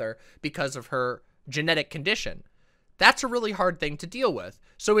or another because of her genetic condition. That's a really hard thing to deal with.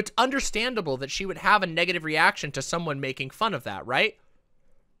 So it's understandable that she would have a negative reaction to someone making fun of that, right?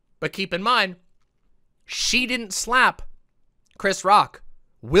 But keep in mind, she didn't slap Chris Rock.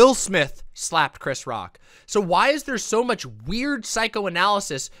 Will Smith slapped Chris Rock. So why is there so much weird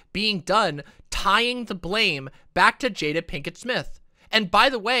psychoanalysis being done tying the blame back to Jada Pinkett Smith? And by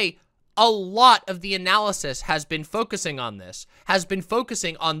the way, a lot of the analysis has been focusing on this, has been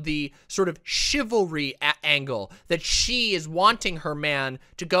focusing on the sort of chivalry angle that she is wanting her man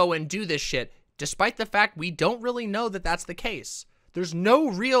to go and do this shit, despite the fact we don't really know that that's the case. There's no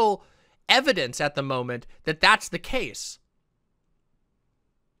real evidence at the moment that that's the case.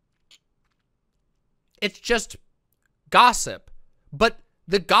 It's just gossip. But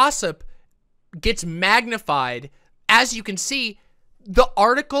the gossip gets magnified. As you can see, the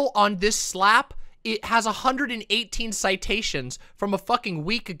article on this slap, it has 118 citations from a fucking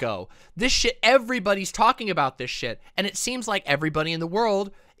week ago. This shit, everybody's talking about this shit. And it seems like everybody in the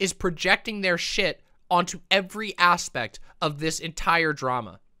world is projecting their shit onto every aspect of this entire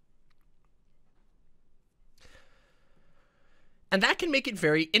drama. And that can make it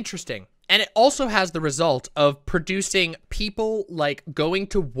very interesting. And it also has the result of producing people like going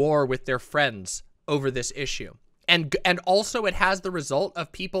to war with their friends over this issue. And also it has the result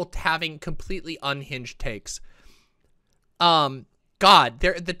of people having completely unhinged takes. God,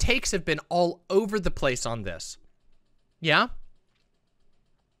 the takes have been all over the place on this. Yeah?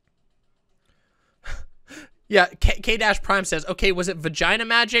 Yeah, K-Prime says, okay, was it vagina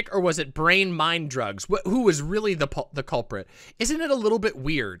magic or was it brain mind drugs? Who was really the culprit? Isn't it a little bit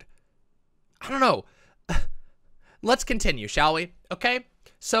weird? I don't know. Let's continue, shall we? Okay,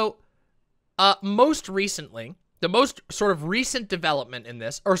 so most recently, the most sort of recent development in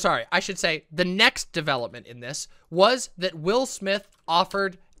this, or sorry, I should say the next development in this was that Will Smith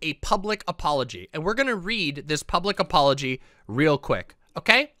offered a public apology. And we're going to read this public apology real quick,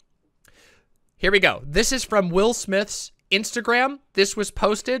 okay? Here we go. This is from Will Smith's Instagram. This was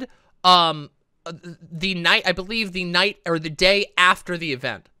posted the night, I believe the night or the day after the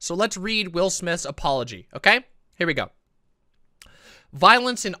event. So let's read Will Smith's apology, okay? Here we go.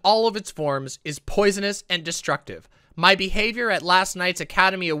 Violence in all of its forms is poisonous and destructive. My behavior at last night's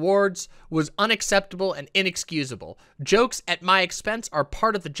Academy Awards was unacceptable and inexcusable. Jokes at my expense are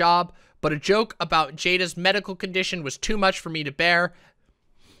part of the job, but a joke about Jada's medical condition was too much for me to bear,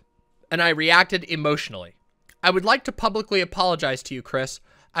 and I reacted emotionally. I would like to publicly apologize to you, Chris.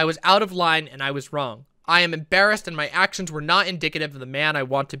 I was out of line and I was wrong. I am embarrassed and my actions were not indicative of the man I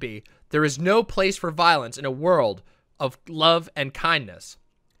want to be. There is no place for violence in a world of love and kindness.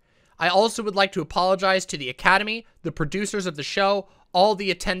 I also would like to apologize to the Academy, the producers of the show, all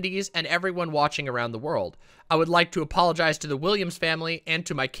the attendees, and everyone watching around the world. I would like to apologize to the Williams family and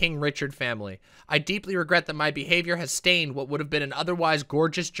to my King Richard family. I deeply regret that my behavior has stained what would have been an otherwise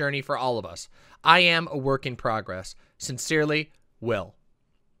gorgeous journey for all of us. I am a work in progress. Sincerely, Will.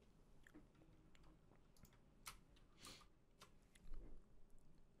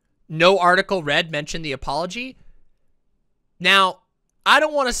 No article read mentioned the apology. Now, I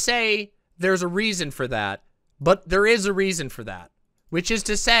don't want to say there's a reason for that, but there is a reason for that, which is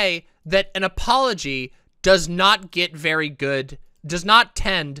to say that an apology does not get very good, does not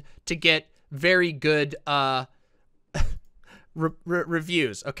tend to get very good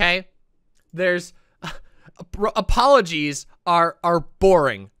reviews, okay? There's apologies are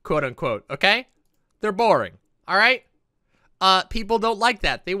boring, quote unquote, okay? They're boring, all right? People don't like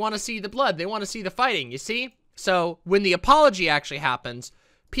that. They want to see the blood. They want to see the fighting, you see? So when the apology actually happens,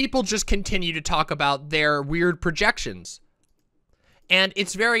 people just continue to talk about their weird projections. And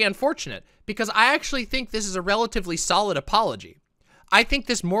it's very unfortunate because I actually think this is a relatively solid apology. I think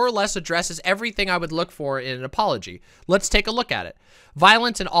this more or less addresses everything I would look for in an apology. Let's take a look at it.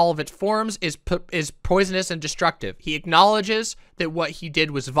 Violence in all of its forms is poisonous and destructive. He acknowledges that what he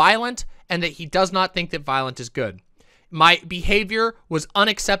did was violent and that he does not think that violence is good. My behavior was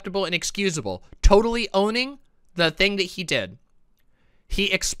unacceptable and inexcusable, totally owning the thing that he did. He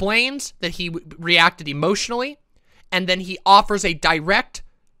explains that he reacted emotionally, and then he offers a direct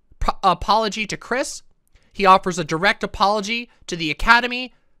apology to Chris. He offers a direct apology to the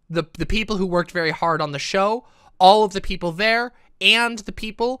Academy, the people who worked very hard on the show, all of the people there, and the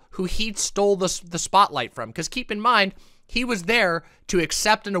people who he stole the spotlight from. Because keep in mind, he was there to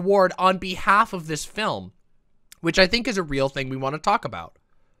accept an award on behalf of this film, which I think is a real thing we want to talk about.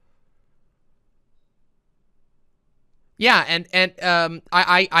 Yeah, and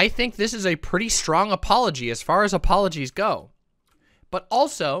I think this is a pretty strong apology as far as apologies go. But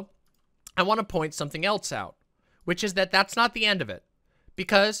also, I want to point something else out, which is that that's not the end of it.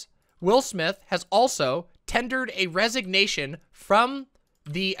 Because Will Smith has also tendered a resignation from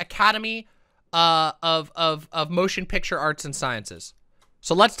the Academy of Motion Picture Arts and Sciences.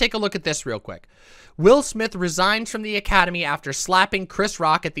 So let's take a look at this real quick. Will Smith resigns from the Academy after slapping Chris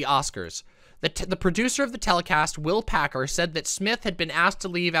Rock at the Oscars. The producer of the telecast, Will Packer, said that Smith had been asked to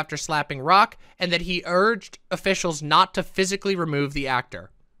leave after slapping Rock and that he urged officials not to physically remove the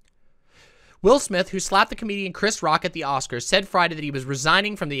actor. Will Smith, who slapped the comedian Chris Rock at the Oscars, said Friday that he was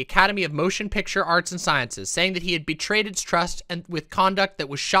resigning from the Academy of Motion Picture Arts and Sciences, saying that he had betrayed its trust and with conduct that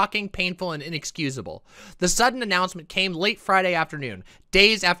was shocking, painful, and inexcusable. The sudden announcement came late Friday afternoon,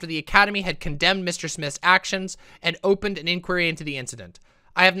 days after the Academy had condemned Mr. Smith's actions and opened an inquiry into the incident.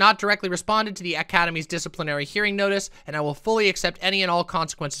 I have not directly responded to the Academy's disciplinary hearing notice, and I will fully accept any and all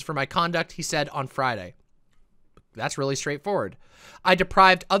consequences for my conduct, he said on Friday. That's really straightforward. I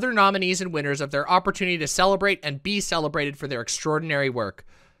deprived other nominees and winners of their opportunity to celebrate and be celebrated for their extraordinary work.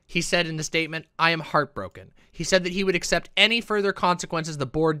 He said in the statement, I am heartbroken. He said that he would accept any further consequences the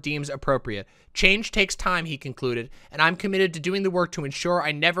board deems appropriate. Change takes time, he concluded, and I'm committed to doing the work to ensure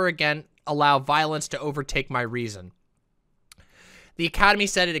I never again allow violence to overtake my reason. The Academy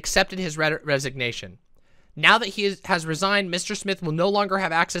said it accepted his resignation. Now that he has resigned, Mr. Smith will no longer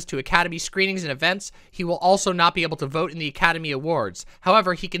have access to Academy screenings and events. He will also not be able to vote in the Academy Awards.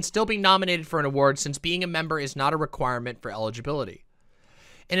 However, he can still be nominated for an award since being a member is not a requirement for eligibility.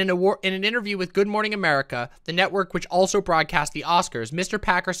 In an interview with Good Morning America, the network which also broadcast the Oscars, Mr.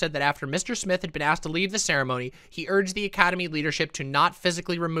 Packer said that after Mr. Smith had been asked to leave the ceremony, he urged the Academy leadership to not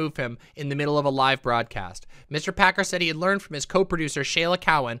physically remove him in the middle of a live broadcast. Mr. Packer said he had learned from his co-producer, Shayla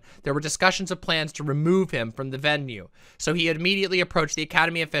Cowan, there were discussions of plans to remove him from the venue. So he had immediately approached the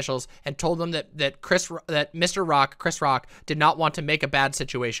Academy officials and told them that Chris Rock, did not want to make a bad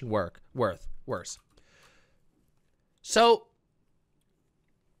situation worse. So,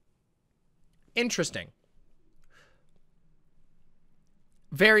 interesting.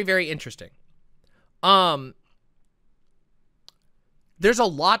 Very, very interesting. There's a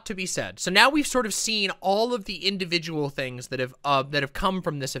lot to be said. So now we've sort of seen all of the individual things that have come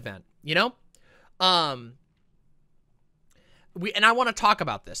from this event, you know? And I want to talk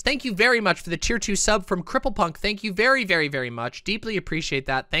about this. Thank you very much for the tier 2 sub from CripplePunk. Thank you very, very, very much. Deeply appreciate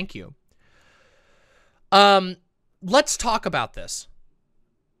that. Thank you. Let's talk about this.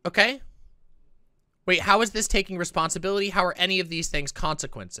 Okay? Wait, how is this taking responsibility? How are any of these things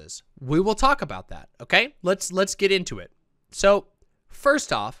consequences? We will talk about that, okay? Let's get into it. So,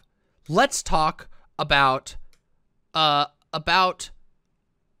 first off, let's talk about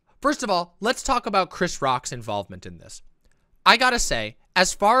first of all, let's talk about Chris Rock's involvement in this. I gotta say,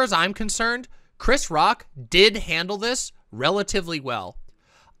 as far as I'm concerned, Chris Rock did handle this relatively well.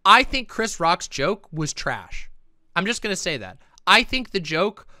 I think Chris Rock's joke was trash. I'm just gonna say that. I think the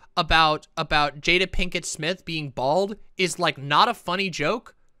joke about Jada Pinkett Smith being bald is like not a funny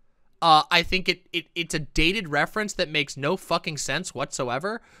joke. I think it's a dated reference that makes no fucking sense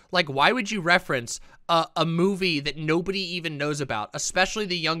whatsoever. Like, why would you reference a movie that nobody even knows about, especially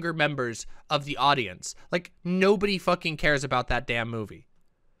the younger members of the audience? Like, nobody fucking cares about that damn movie.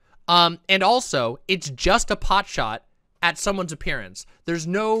 And also, it's just a pot shot at someone's appearance. There's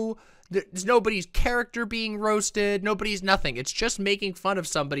nobody's character being roasted. Nobody's nothing. It's just making fun of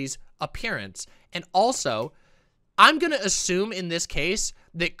somebody's appearance. And also, I'm going to assume in this case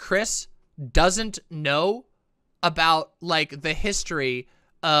that Chris doesn't know about, like, the history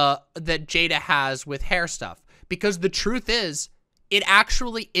that Jada has with hair stuff. Because the truth is, it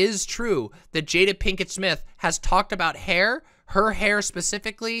actually is true that Jada Pinkett Smith has talked about hair, her hair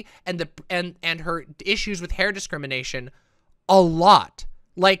specifically, and her issues with hair discrimination a lot.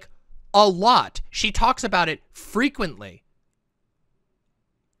 Like, a lot. She talks about it frequently.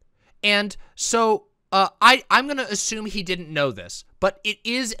 And so I'm going to assume he didn't know this, but it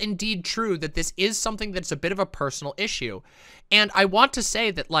is indeed true that this is something that's a bit of a personal issue. And I want to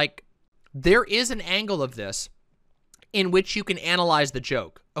say that, like, there is an angle of this in which you can analyze the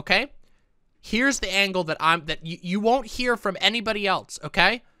joke, okay? Here's the angle that you won't hear from anybody else,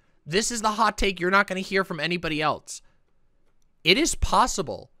 okay? This is the hot take you're not going to hear from anybody else. It is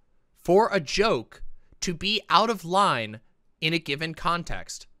possible for a joke to be out of line in a given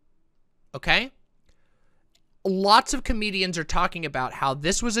context, okay? Lots of comedians are talking about how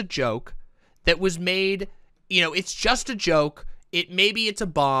this was a joke that was made, you know, it's just a joke, maybe it's a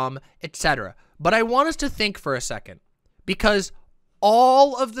bomb, etc. But I want us to think for a second, because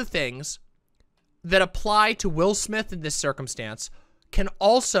all of the things that apply to Will Smith in this circumstance can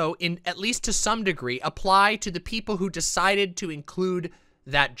also, in at least to some degree, apply to the people who decided to include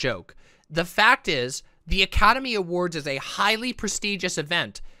that joke. The fact is, the Academy Awards is a highly prestigious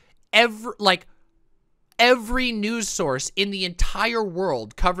event. Every news source in the entire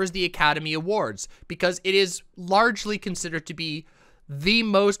world covers the Academy Awards because it is largely considered to be the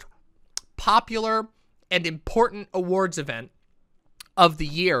most popular and important awards event of the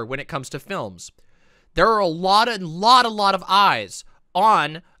year when it comes to films. There are a lot of eyes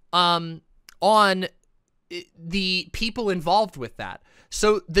on the people involved with that.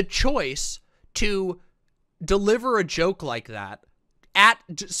 So the choice to deliver a joke like that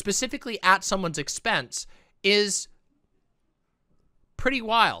specifically at someone's expense is pretty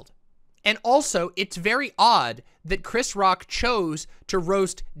wild. And also, it's very odd that Chris Rock chose to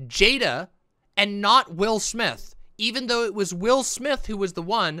roast Jada and not Will Smith, even though it was Will Smith who was the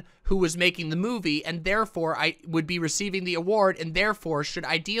one who was making the movie and therefore I would be receiving the award and therefore should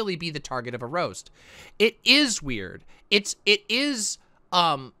ideally be the target of a roast. It is weird. It is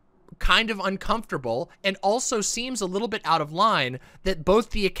kind of uncomfortable and also seems a little bit out of line that both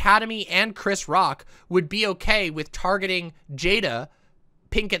the Academy and Chris Rock would be okay with targeting Jada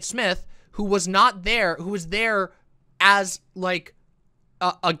Pinkett Smith, who was not there, who was there as like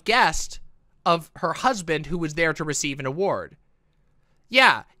a guest of her husband who was there to receive an award.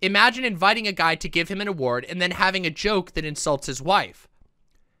 Yeah, imagine inviting a guy to give him an award and then having a joke that insults his wife.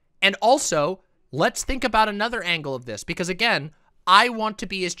 And also, let's think about another angle of this, because again, I want to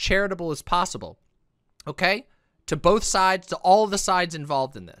be as charitable as possible, okay? To both sides, to all of the sides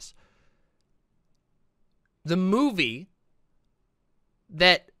involved in this. The movie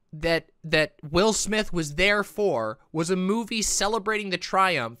that Will Smith was there for was a movie celebrating the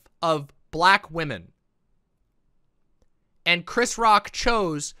triumph of black women. And Chris Rock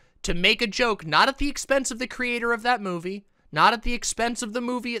chose to make a joke not at the expense of the creator of that movie, not at the expense of the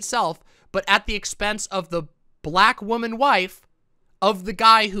movie itself, but at the expense of the black woman wife of the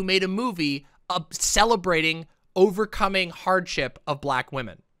guy who made a movie celebrating overcoming hardship of black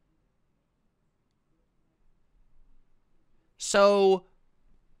women. So,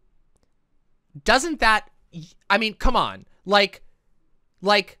 doesn't that, I mean, come on, like,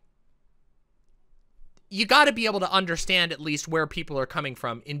 you got to be able to understand at least where people are coming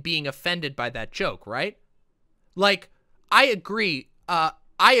from in being offended by that joke, right? Like, I agree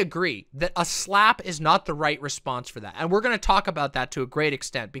that a slap is not the right response for that. And we're going to talk about that to a great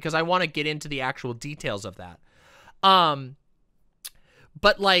extent because I want to get into the actual details of that.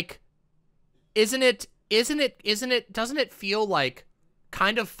 But like, doesn't it feel like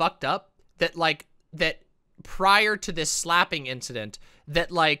kind of fucked up that like, that prior to this slapping incident,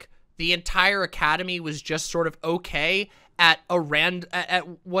 that like the entire Academy was just sort of okay at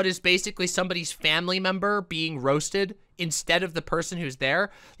what is basically somebody's family member being roasted instead of the person who's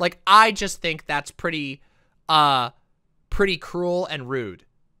there? Like, I just think that's pretty cruel and rude.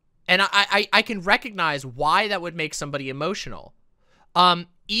 And I can recognize why that would make somebody emotional.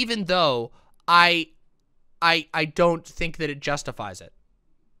 Even though I don't think that it justifies it.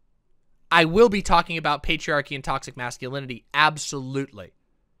 I will be talking about patriarchy and toxic masculinity, absolutely.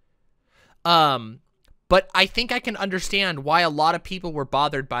 But I think I can understand why a lot of people were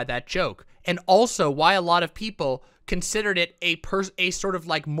bothered by that joke, and also why a lot of people considered it a sort of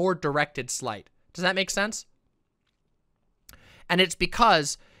like more directed slight. Does that make sense? And it's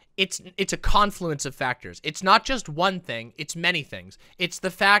because it's a confluence of factors. It's not just one thing, it's many things. It's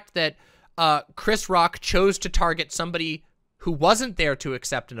the fact that Chris Rock chose to target somebody who wasn't there to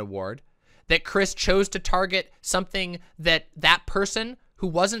accept an award, that Chris chose to target something that person who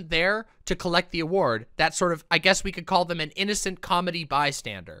wasn't there to collect the award, that sort of, I guess we could call them an innocent comedy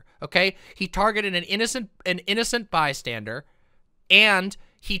bystander, okay? He targeted an innocent bystander, and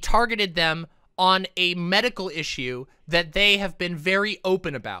he targeted them on a medical issue that they have been very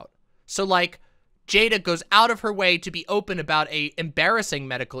open about. So like, Jada goes out of her way to be open about a embarrassing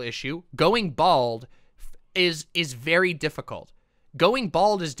medical issue. Going bald is very difficult. Going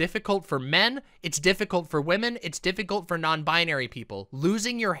bald is difficult for men, it's difficult for women, it's difficult for non-binary people.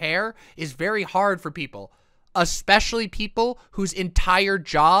 Losing your hair is very hard for people, especially people whose entire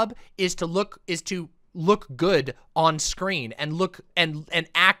job is to look good on screen and look and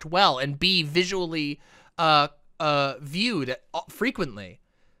act well and be visually viewed frequently.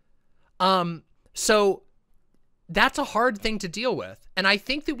 So that's a hard thing to deal with. And I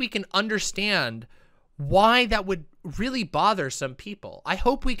think that we can understand why that would really bother some people. I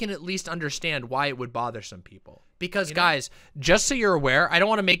hope we can at least understand why it would bother some people. Because guys, just so you're aware, I don't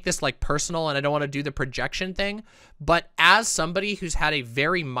want to make this like personal and I don't want to do the projection thing, but as somebody who's had a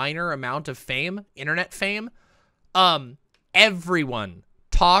very minor amount of fame, internet fame, everyone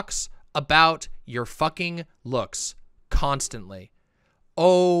talks about your fucking looks constantly.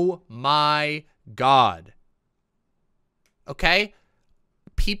 Oh my God. Okay?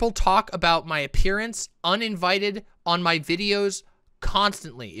 People talk about my appearance uninvited on my videos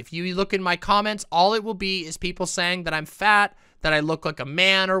constantly. If you look in my comments, all it will be is people saying that I'm fat, that I look like a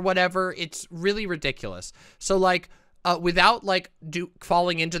man or whatever. It's really ridiculous. So like, without like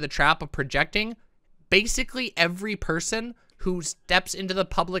falling into the trap of projecting, basically every person who steps into the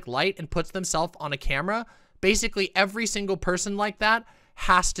public light and puts themselves on a camera, basically every single person like that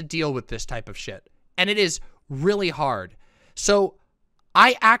has to deal with this type of shit. And it is really hard. So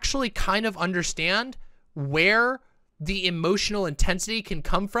I actually kind of understand where the emotional intensity can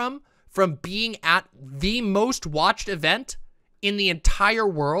come from being at the most watched event in the entire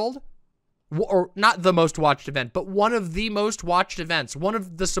world, or not the most watched event, but one of the most watched events, one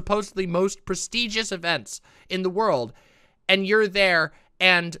of the supposedly most prestigious events in the world, and you're there,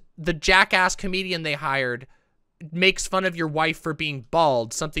 and the jackass comedian they hired makes fun of your wife for being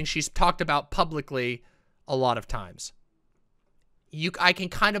bald, something she's talked about publicly a lot of times. I can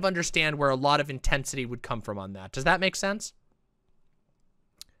kind of understand where a lot of intensity would come from on that. Does that make sense?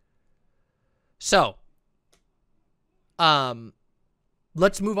 So,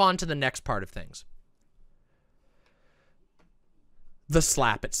 let's move on to the next part of things. The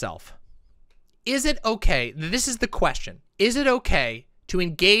slap itself. Is it okay? This is the question. Is it okay to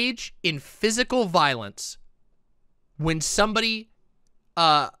engage in physical violence when somebody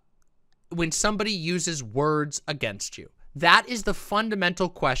uses words against you? That is the fundamental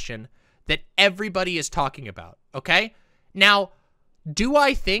question that everybody is talking about, okay? Now, do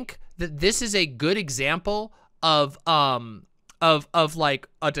I think that this is a good example of like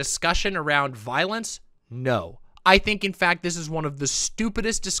a discussion around violence? No. I think, in fact, this is one of the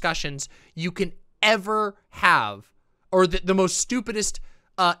stupidest discussions you can ever have, or the most stupidest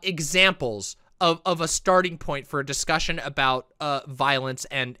examples of a starting point for a discussion about violence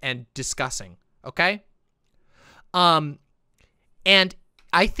and discussing, okay? And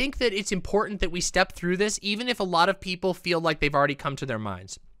I think that it's important that we step through this, even if a lot of people feel like they've already come to their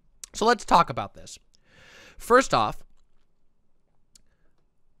minds. So let's talk about this. First off,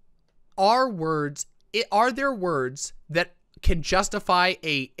 are there words that can justify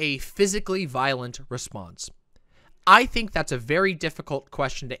a physically violent response? I think that's a very difficult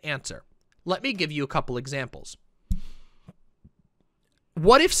question to answer. Let me give you a couple examples.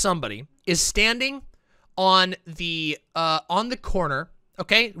 What if somebody is standing on the corner?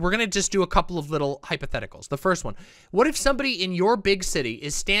 Okay, we're going to just do a couple of little hypotheticals. The first one, what if somebody in your big city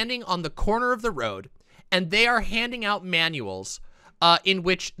is standing on the corner of the road and they are handing out manuals in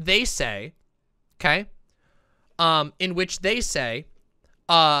which they say, okay,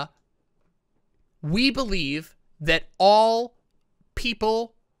 we believe that all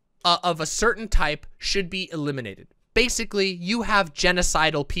people of a certain type should be eliminated. Basically, you have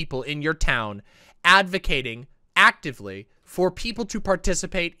genocidal people in your town advocating actively for people to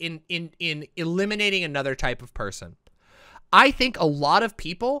participate in eliminating another type of person. I think a lot of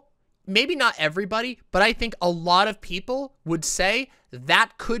people, maybe not everybody, but I think a lot of people would say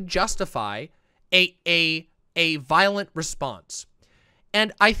that could justify a violent response.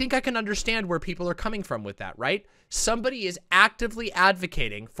 And I think I can understand where people are coming from with that, right? Somebody is actively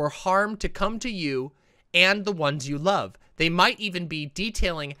advocating for harm to come to you and the ones you love. They might even be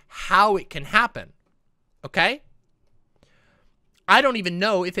detailing how it can happen, okay? I don't even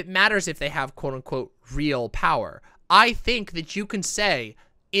know if it matters if they have quote-unquote real power. I think that you can say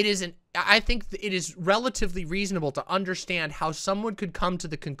I think it is relatively reasonable to understand how someone could come to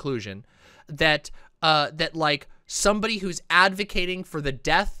the conclusion that like somebody who's advocating for the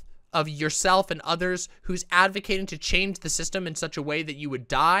death of yourself and others, who's advocating to change the system in such a way that you would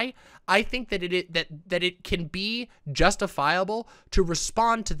die, I think that it can be justifiable to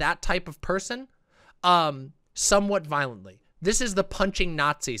respond to that type of person somewhat violently. This is the punching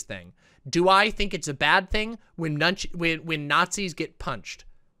Nazis thing. Do I think it's a bad thing when Nazis get punched?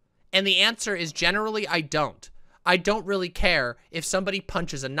 And the answer is generally I don't. I don't really care if somebody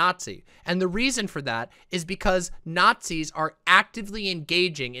punches a Nazi. And the reason for that is because Nazis are actively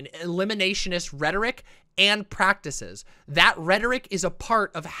engaging in eliminationist rhetoric and practices. That rhetoric is a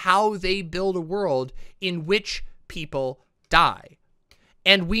part of how they build a world in which people die.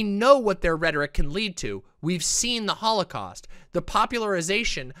 And we know what their rhetoric can lead to. We've seen the Holocaust. The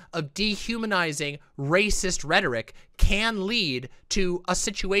popularization of dehumanizing racist rhetoric can lead to a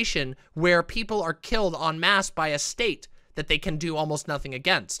situation where people are killed en masse by a state that they can do almost nothing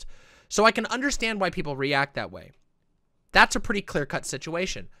against. So I can understand why people react that way. That's a pretty clear-cut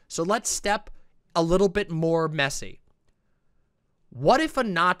situation. So let's step a little bit more messy. What if a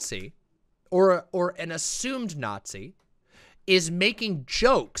Nazi or an assumed Nazi is making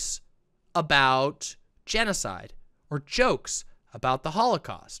jokes about genocide or jokes about the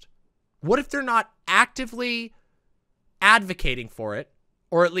Holocaust? What if they're not actively advocating for it,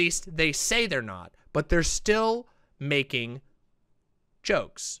 or at least they say they're not, but they're still making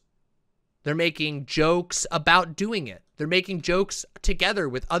jokes. They're making jokes about doing it. They're making jokes together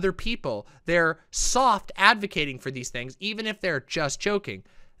with other people. They're soft advocating for these things, even if they're just joking.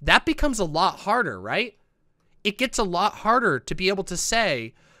 That becomes a lot harder, right? It gets a lot harder to be able to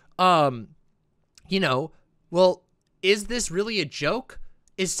say, you know, well, is this really a joke?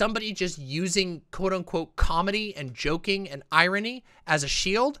 Is somebody just using quote unquote comedy and joking and irony as a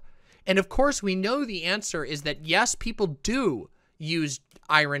shield? And of course, we know the answer is that yes, people do use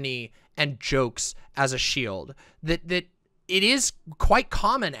irony and jokes as a shield. That it is quite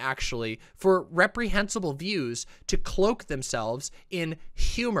common, actually, for reprehensible views to cloak themselves in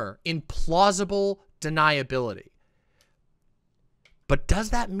humor, in plausible deniability. But does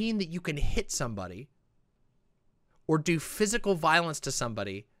that mean that you can hit somebody or do physical violence to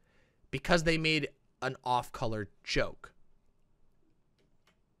somebody because they made an off-color joke?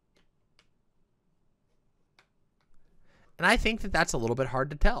 And I think that that's a little bit hard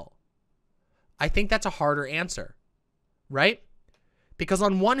to tell. I think that's a harder answer, right? Because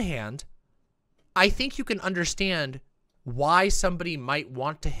on one hand, I think you can understand why somebody might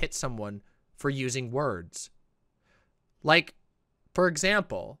want to hit someone for using words. Like, for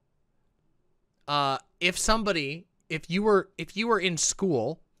example, if you were in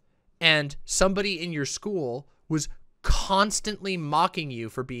school and somebody in your school was constantly mocking you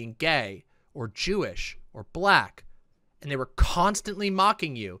for being gay or Jewish or black, and they were constantly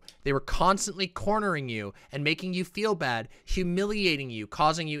mocking you, they were constantly cornering you and making you feel bad, humiliating you,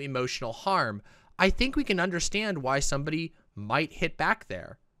 causing you emotional harm, I think we can understand why somebody might hit back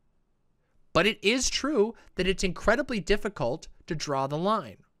there. But it is true that it's incredibly difficult to draw the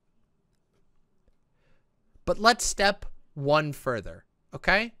line. But let's step one further,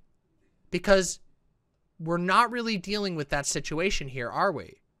 okay? Because we're not really dealing with that situation here, are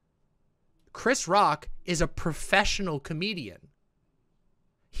we? Chris Rock is a professional comedian.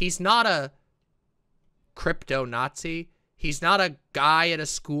 He's not a crypto Nazi. He's not a guy at a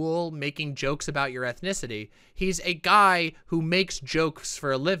school making jokes about your ethnicity. He's a guy who makes jokes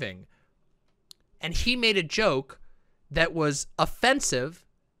for a living. And he made a joke that was offensive,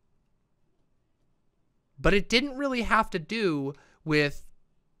 but it didn't really have to do with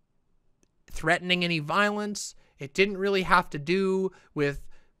threatening any violence. It didn't really have to do with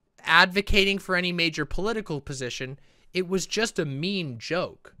advocating for any major political position. It was just a mean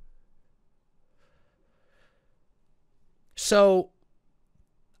joke. So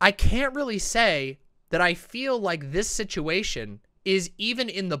I can't really say that I feel like this situation is even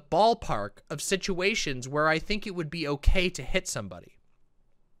in the ballpark of situations where I think it would be okay to hit somebody.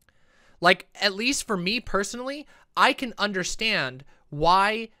 Like, at least for me personally, I can understand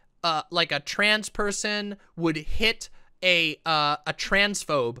why like a trans person would hit a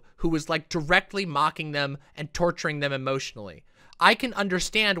transphobe who was like directly mocking them and torturing them emotionally. I can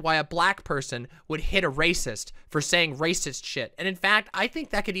understand why a black person would hit a racist for saying racist shit. And in fact, I think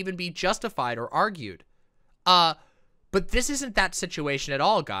that could even be justified or argued. But this isn't that situation at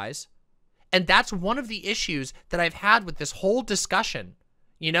all, guys. And that's one of the issues that I've had with this whole discussion,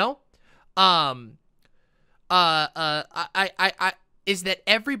 you know? Is that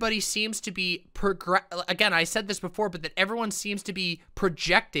everybody seems to be, again, I said this before, but that everyone seems to be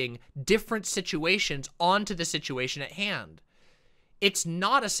projecting different situations onto the situation at hand. It's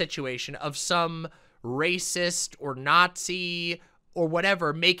not a situation of some racist or Nazi or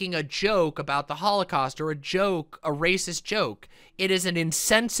whatever making a joke about the Holocaust or a racist joke. It is an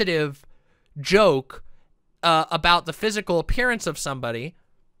insensitive joke about the physical appearance of somebody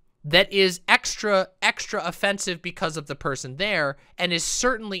that is extra offensive because of the person there and is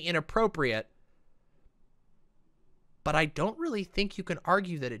certainly inappropriate. But I don't really think you can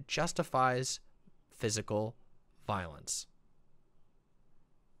argue that it justifies physical violence.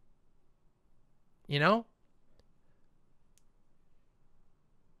 You know?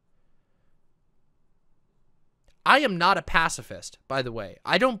 I am not a pacifist, by the way.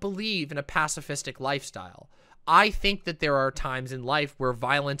 I don't believe in a pacifistic lifestyle. I think that there are times in life where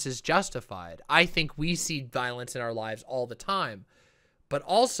violence is justified. I think we see violence in our lives all the time. But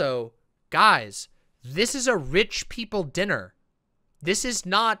also, guys, this is a rich people dinner. This is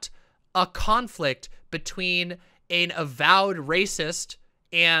not a conflict between an avowed racist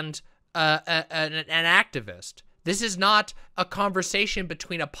and an activist. This is not a conversation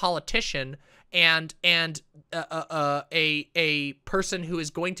between a politician and a person who is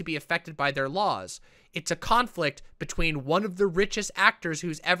going to be affected by their laws. It's a conflict between one of the richest actors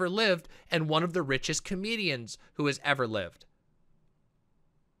who's ever lived and one of the richest comedians who has ever lived.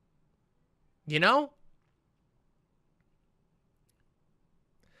 You know?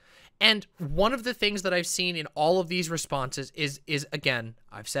 And one of the things that I've seen in all of these responses is again,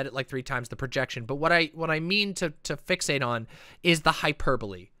 I've said it like 3 times, the projection, but what I mean to fixate on is the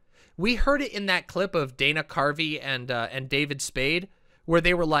hyperbole. We heard it in that clip of Dana Carvey and David Spade, where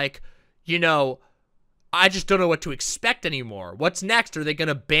they were like, you know, I just don't know what to expect anymore. What's next? Are they going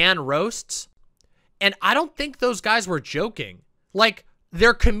to ban roasts? And I don't think those guys were joking. Like,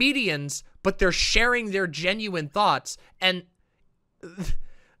 they're comedians, but they're sharing their genuine thoughts, and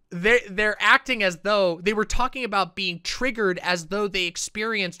they're acting as though they were talking about being triggered, as though they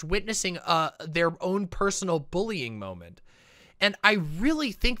experienced witnessing their own personal bullying moment. And I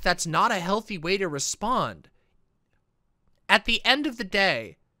really think that's not a healthy way to respond. At the end of the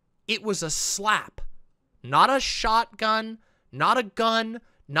day, it was a slap, not a shotgun, not a gun,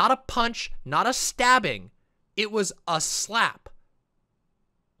 not a punch, not a stabbing. It was a slap.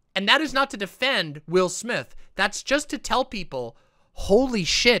 And that is not to defend Will Smith. That's just to tell people, holy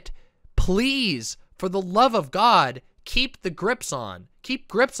shit, please, for the love of God, keep the grips on. Keep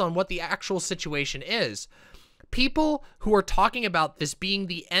grips on what the actual situation is. People who are talking about this being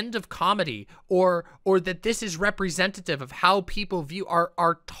the end of comedy, or that this is representative of how people view,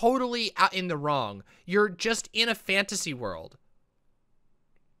 are totally out in the wrong. You're just in a fantasy world.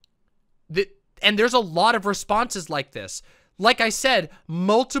 And there's a lot of responses like this. Like I said,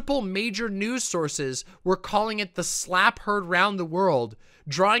 multiple major news sources were calling it the slap heard round the world,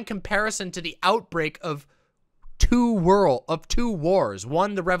 drawing comparison to the outbreak of two wars.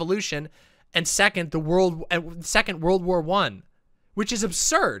 One, the Revolution, and second, World War I, which is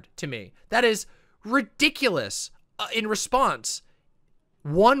absurd to me. That is ridiculous. In response,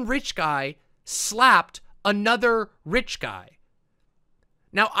 one rich guy slapped another rich guy.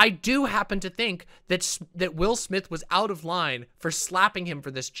 Now, I do happen to think that Will Smith was out of line for slapping him for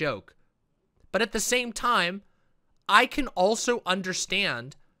this joke. But at the same time, I can also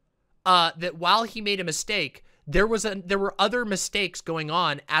understand that while he made a mistake, there were other mistakes going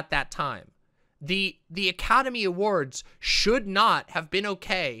on at that time. The Academy Awards should not have been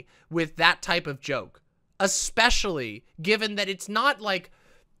okay with that type of joke, especially given that it's not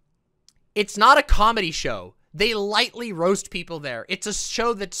a comedy show. They lightly roast people there. It's a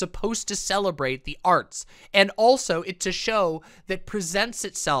show that's supposed to celebrate the arts. And also, it's a show that presents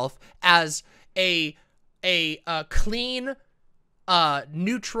itself as a clean,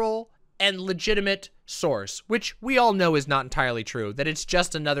 neutral, and legitimate source, which we all know is not entirely true, that it's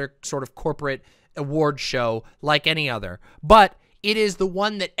just another sort of corporate award show like any other. But it is the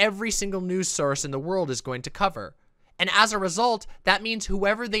one that every single news source in the world is going to cover. And as a result, that means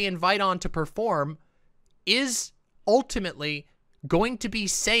whoever they invite on to perform is ultimately going to be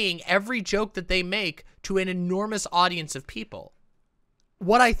saying every joke that they make to an enormous audience of people.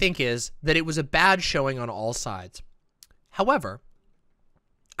 What I think is that it was a bad showing on all sides. However,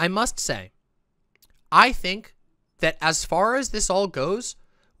 I must say, I think that as far as this all goes,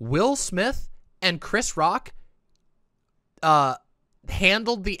 Will Smith and Chris Rock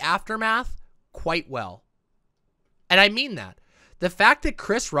handled the aftermath quite well. And I mean that. The fact that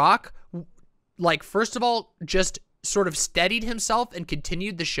Chris Rock, like, first of all, just sort of steadied himself and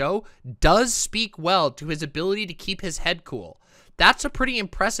continued the show does speak well to his ability to keep his head cool. That's a pretty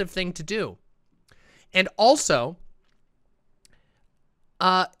impressive thing to do. And also,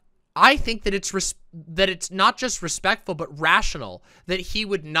 I think that it's not just respectful but rational that he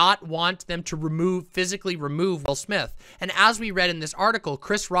would not want them to physically remove Will Smith. And as we read in this article,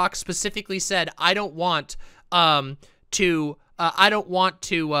 Chris Rock specifically said, I don't want to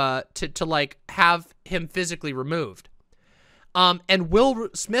like have him physically removed. And Will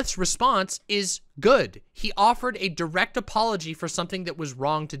Smith's response is good. He offered a direct apology for something that was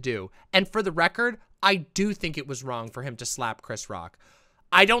wrong to do. And for the record, I do think it was wrong for him to slap Chris Rock.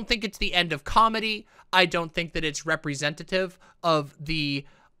 I don't think it's the end of comedy. I don't think that it's representative of the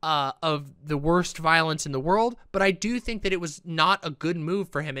worst violence in the world, but I do think that it was not a good move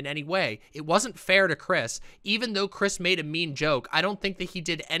for him in any way. It wasn't fair to Chris. Even though Chris made a mean joke, I don't think that he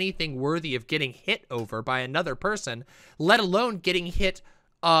did anything worthy of getting hit over by another person, let alone getting hit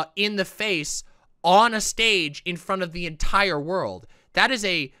in the face on a stage in front of the entire world. That is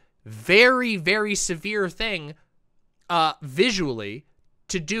a very, very severe thing visually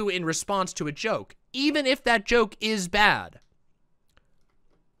to do in response to a joke, even if that joke is bad.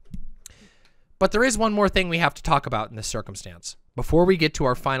 But there is one more thing we have to talk about in this circumstance before we get to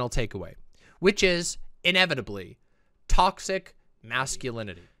our final takeaway, which is inevitably toxic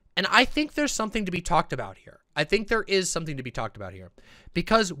masculinity. And I think there's something to be talked about here. I think there is something to be talked about here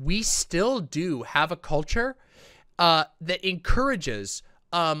because we still do have a culture that encourages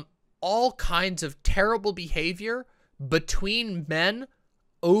all kinds of terrible behavior between men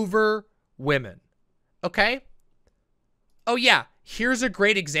over women. Okay? Oh yeah, here's a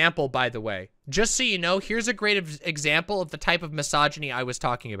great example, by the way. Just so you know, here's a great example of the type of misogyny I was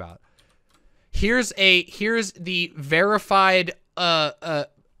talking about. Here's the verified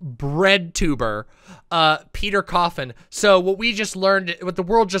bread tuber, Peter Coffin. So what the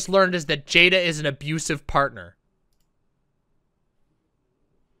world just learned is that Jada is an abusive partner.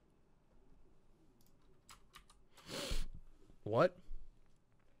 What?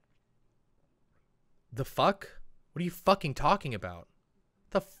 The fuck? What are you fucking talking about?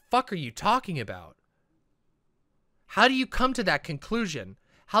 The fuck are you talking about? How do you come to that conclusion?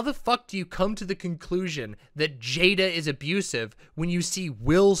 How the fuck do you come to the conclusion that Jada is abusive when you see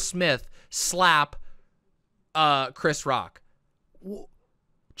Will Smith slap Chris Rock?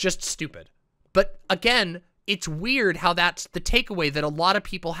 Just stupid. But again, it's weird how that's the takeaway that a lot of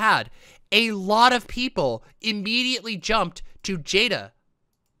people had. A lot of people immediately jumped to Jada.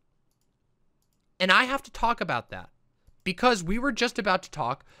 And I have to talk about that because we were just about to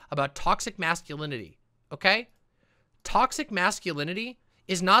talk about toxic masculinity, okay? Toxic masculinity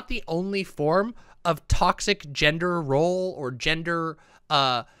is not the only form of toxic gender role or gender,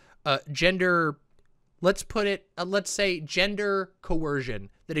 let's say gender coercion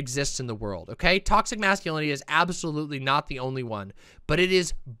that exists in the world, okay? Toxic masculinity is absolutely not the only one, but it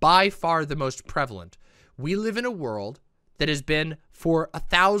is by far the most prevalent. We live in a world that has been for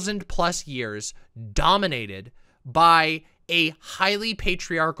 1,000+ years dominated by a highly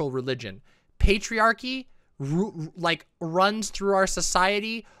patriarchal religion. Patriarchy runs through our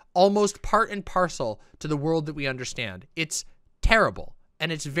society almost part and parcel to the world that we understand. It's terrible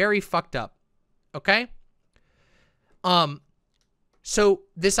and it's very fucked up. Okay? So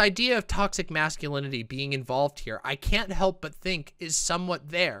this idea of toxic masculinity being involved here, I can't help but think is somewhat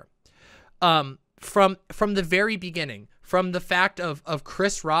there. From the very beginning, from the fact of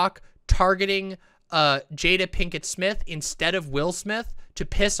Chris Rock targeting Jada Pinkett Smith instead of Will Smith to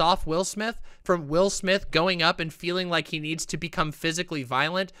piss off Will Smith, from Will Smith going up and feeling like he needs to become physically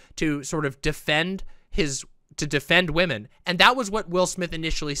violent to sort of defend women. And that was what Will Smith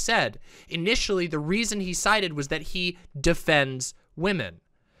initially said. Initially, the reason he cited was that he defends women.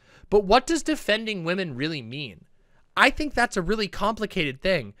 But what does defending women really mean? I think that's a really complicated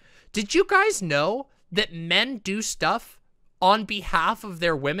thing. Did you guys know that men do stuff on behalf of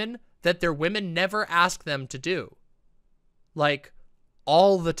their women that their women never ask them to do? Like,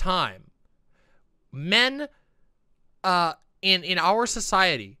 all the time. Men in our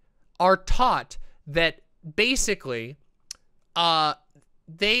society are taught that basically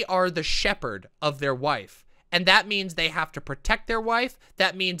they are the shepherd of their wife. And that means they have to protect their wife.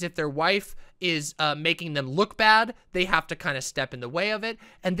 That means if their wife is making them look bad, they have to kind of step in the way of it.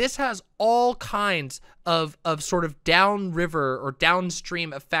 And this has all kinds of sort of downriver or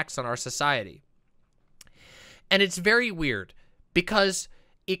downstream effects on our society. And it's very weird because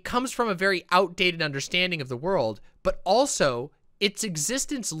it comes from a very outdated understanding of the world, but also its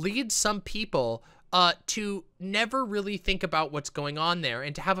existence leads some people to never really think about what's going on there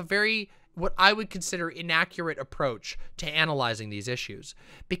and to have a very, what I would consider, inaccurate approach to analyzing these issues.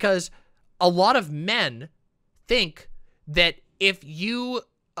 Because a lot of men think that if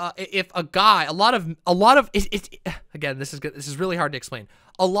a guy, again, this is really hard to explain.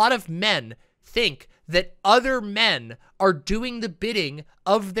 A lot of men think that other men are doing the bidding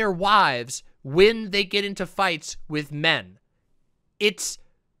of their wives when they get into fights with men. It's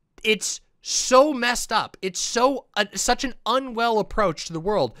so messed up. It's such an unwell approach to the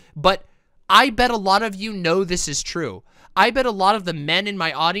world. But I bet a lot of you know this is true. I bet a lot of the men in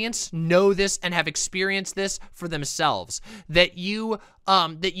my audience know this and have experienced this for themselves. That you've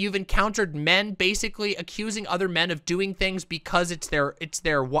encountered men basically accusing other men of doing things because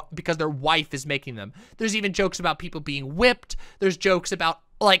because their wife is making them. There's even jokes about people being whipped. There's jokes about,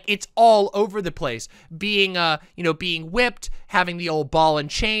 like, it's all over the place. Being whipped, having the old ball and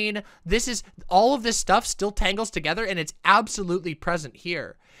chain. All of this stuff still tangles together, and it's absolutely present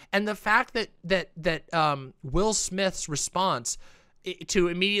here. And the fact that Will Smith's response to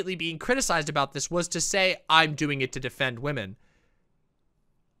immediately being criticized about this was to say, I'm doing it to defend women.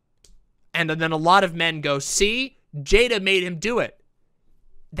 And then a lot of men go, see, Jada made him do it.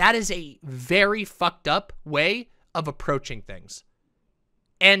 That is a very fucked up way of approaching things.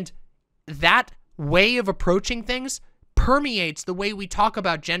 And that way of approaching things permeates the way we talk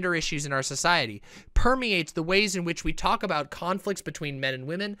about gender issues in our society, permeates the ways in which we talk about conflicts between men and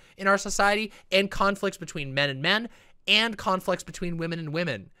women in our society, and conflicts between men and men, and conflicts between women and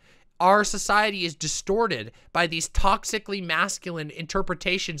women. our society is distorted by these toxically masculine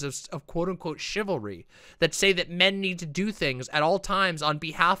interpretations of quote-unquote chivalry that say that men need to do things at all times on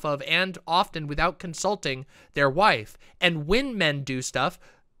behalf of and often without consulting their wife. And when men do stuff,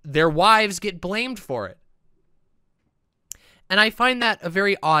 their wives get blamed for it. And I find that a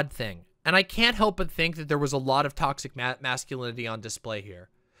very odd thing. And I can't help but think that there was a lot of toxic masculinity on display here.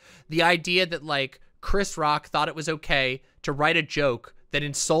 The idea that, like, Chris Rock thought it was okay to write a joke that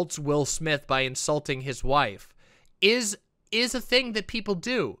insults Will Smith by insulting his wife is a thing that people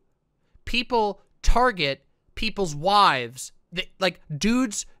do. People target people's wives. Like,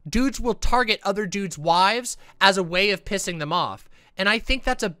 dudes will target other dudes' wives as a way of pissing them off. And I think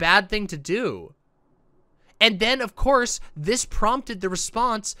that's a bad thing to do. And then, of course, this prompted the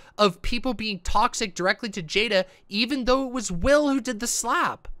response of people being toxic directly to Jada, even though it was Will who did the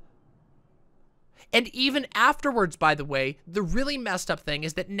slap. And even afterwards, by the way, the really messed up thing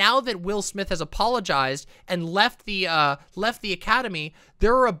is that now that Will Smith has apologized and left the Academy,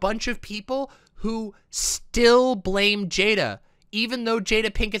 there are a bunch of people who still blame Jada, even though Jada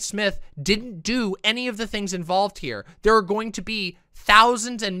Pinkett Smith didn't do any of the things involved here. There are going to be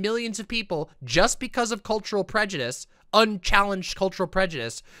thousands and millions of people just because of cultural prejudice, unchallenged cultural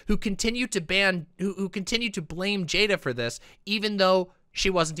prejudice, who continue to blame Jada for this, even though she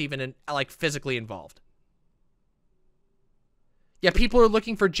wasn't even like physically involved. Yeah, people are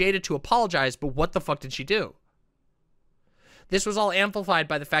looking for Jada to apologize, but what the fuck did she do? This was all amplified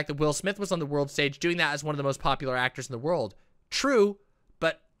by the fact that Will Smith was on the world stage doing that as one of the most popular actors in the world. True,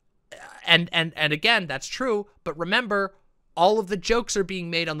 but and again, that's true, but remember, all of the jokes are being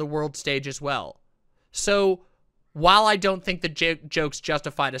made on the world stage as well. So, while I don't think the jokes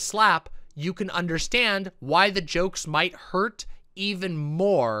justified a slap, you can understand why the jokes might hurt even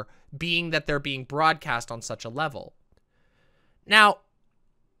more, being that they're being broadcast on such a level. Now,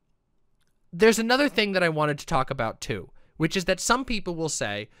 there's another thing that I wanted to talk about too, which is that some people will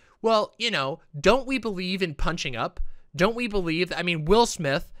say, well, you know, don't we believe in punching up? Don't we believe that, I mean, Will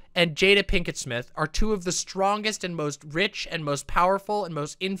Smith and Jada Pinkett Smith are two of the strongest and most rich and most powerful and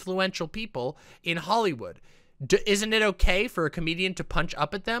most influential people in Hollywood. Isn't it okay for a comedian to punch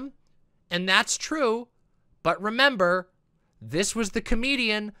up at them? And that's true, but remember, this was the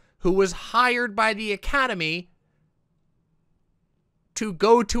comedian who was hired by the Academy to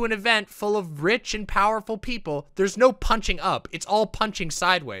go to an event full of rich and powerful people. There's no punching up. It's all punching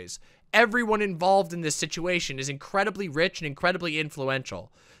sideways. Everyone involved in this situation is incredibly rich and incredibly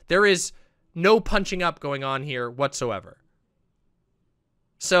influential. There is no punching up going on here whatsoever.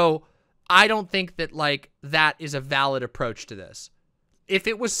 So I don't think that, like, that is a valid approach to this. If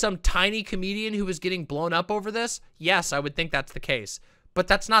it was some tiny comedian who was getting blown up over this, yes, I would think that's the case. But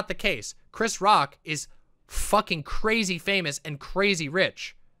that's not the case. Chris Rock is fucking crazy famous and crazy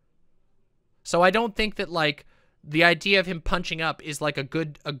rich. So I don't think that, like, the idea of him punching up is, like, a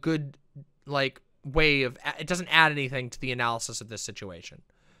good like, way of... It doesn't add anything to the analysis of this situation.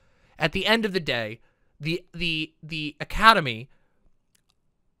 At the end of the day, the Academy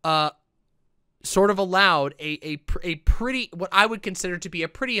sort of allowed a pretty, what I would consider to be a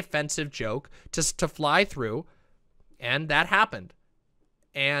pretty offensive joke to fly through, and that happened.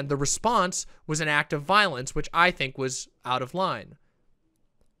 And the response was an act of violence, which I think was out of line.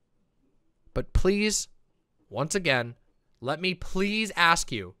 But please, once again, let me please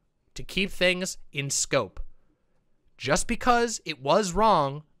ask you to keep things in scope. Just because it was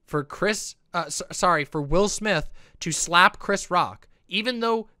wrong for for Will Smith to slap Chris Rock, even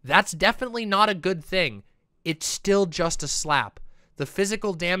though that's definitely not a good thing, it's still just a slap. The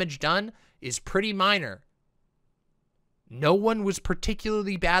physical damage done is pretty minor. No one was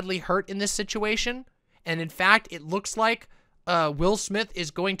particularly badly hurt in this situation, and in fact, it looks like Will Smith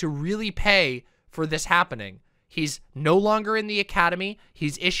is going to really pay for this happening. He's no longer in the Academy.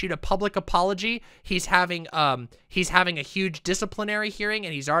 He's issued a public apology. He's having a huge disciplinary hearing,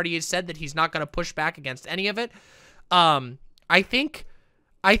 and he's already said that he's not going to push back against any of it. I think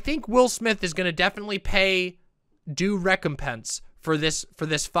Will Smith is going to definitely pay due recompense for this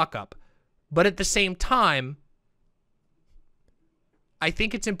fuck up. But at the same time, I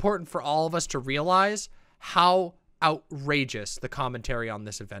think it's important for all of us to realize how outrageous the commentary on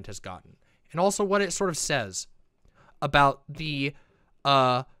this event has gotten, and also what it sort of says about the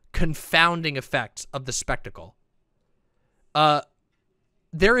confounding effects of the spectacle.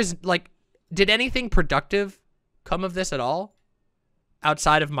 There is, like, did anything productive come of this at all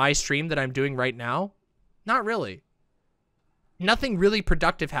outside of my stream that I'm doing right now? Not really. Nothing really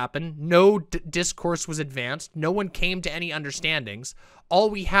productive happened. No discourse was advanced. No one came to any understandings. All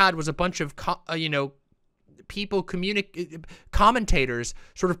we had was a bunch of, people, commentators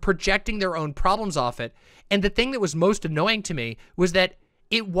sort of projecting their own problems off it. And the thing that was most annoying to me was that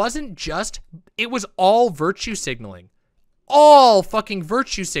it wasn't just, it was all virtue signaling. All fucking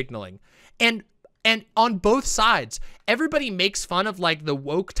virtue signaling. And on both sides, everybody makes fun of like the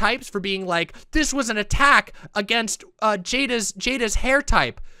woke types for being like, this was an attack against Jada's hair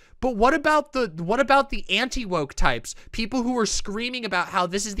type. But what about the anti-woke types? People who are screaming about how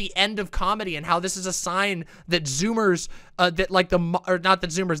this is the end of comedy and how this is a sign that Zoomers, that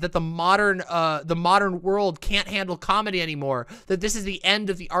the modern world can't handle comedy anymore. That this is the end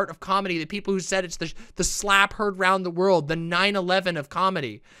of the art of comedy. The people who said it's the slap heard round the world, the 9/11 of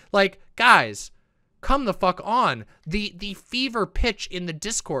comedy. Like, guys, come the fuck on. The fever pitch in the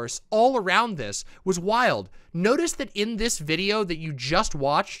discourse all around this was wild. Notice that in this video that you just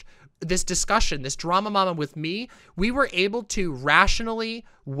watched, this discussion, this Drama Mama with me, we were able to rationally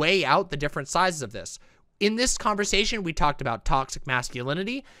weigh out the different sizes of this. In this conversation, we talked about toxic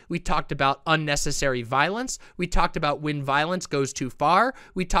masculinity. We talked about unnecessary violence. We talked about when violence goes too far.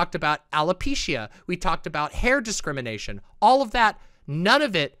 We talked about alopecia. We talked about hair discrimination. All of that, none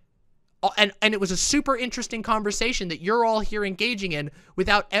of it. And it was a super interesting conversation that you're all here engaging in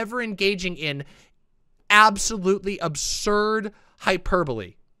without ever engaging in absolutely absurd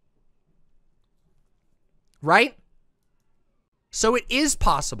hyperbole. Right? So it is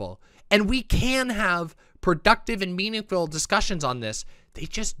possible, and we can have productive and meaningful discussions on this. They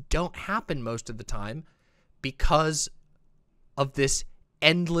just don't happen most of the time because of this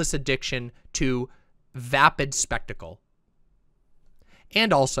endless addiction to vapid spectacle.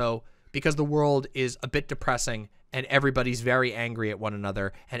 And also because the world is a bit depressing and everybody's very angry at one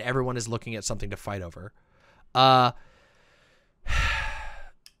another and everyone is looking at something to fight over.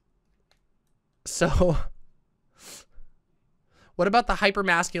 So what about the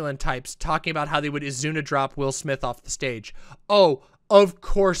hypermasculine types talking about how they would Izuna drop Will Smith off the stage? Oh, of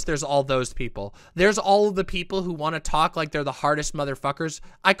course there's all those people. There's all of the people who want to talk like they're the hardest motherfuckers.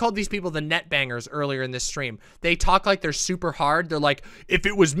 I called these people the net bangers earlier in this stream. They talk like they're super hard. They're like, if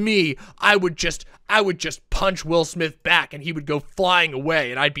it was me, I would just punch Will Smith back and he would go flying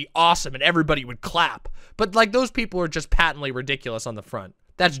away and I'd be awesome and everybody would clap. But like, those people are just patently ridiculous on the front.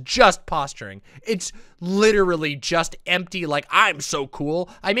 That's just posturing. It's literally just empty, like, I'm so cool.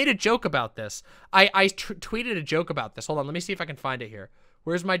 I made a joke about this. I tweeted a joke about this. Hold on, let me see if I can find it here.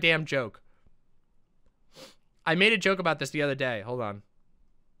 Where's my damn joke? I made a joke about this the other day. Hold on.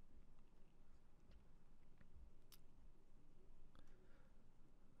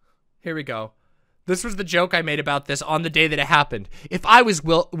 Here we go. This was the joke I made about this on the day that it happened. If I was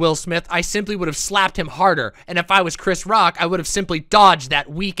Will Smith, I simply would have slapped him harder. And if I was Chris Rock, I would have simply dodged that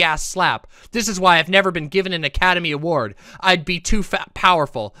weak-ass slap. This is why I've never been given an Academy Award. I'd be too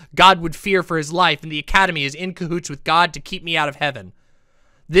powerful. God would fear for his life, and the Academy is in cahoots with God to keep me out of heaven.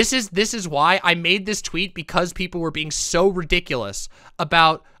 This is why I made this tweet, because people were being so ridiculous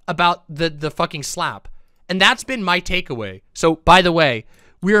about the fucking slap. And that's been my takeaway. So, by the way,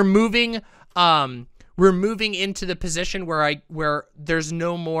 we're moving into the position where there's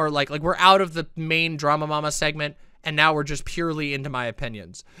no more like we're out of the main Drama Mama segment and now we're just purely into my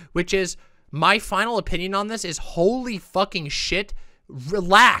opinions, which is my final opinion on this is holy fucking shit.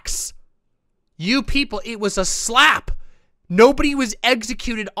 Relax. You people, it was a slap. Nobody was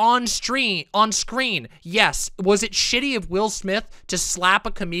executed on screen. Yes. Was it shitty of Will Smith to slap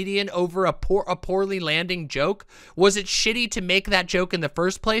a comedian over a poorly landing joke? Was it shitty to make that joke in the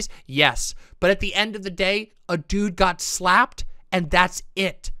first place? Yes. But at the end of the day, a dude got slapped and that's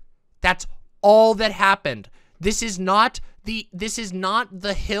it. That's all that happened. This is not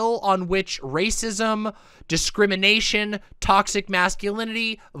the hill on which racism, discrimination, toxic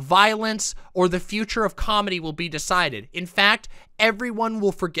masculinity, violence, or the future of comedy will be decided. In fact, everyone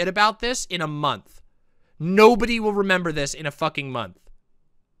will forget about this in a month. Nobody will remember this in a fucking month.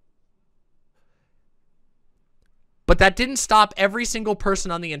 But that didn't stop every single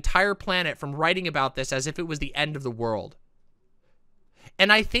person on the entire planet from writing about this as if it was the end of the world.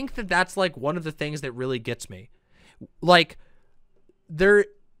 And I think that that's like one of the things that really gets me. Like, the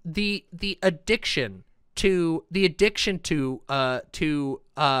addiction to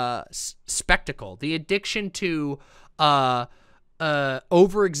spectacle, the addiction to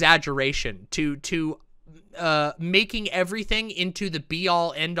over exaggeration, to making everything into the be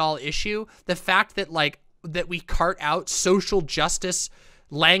all end all issue. The fact that that we cart out social justice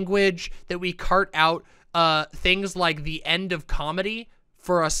language, that we cart out things like the end of comedy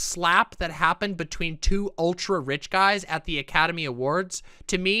for a slap that happened between two ultra-rich guys at the Academy Awards,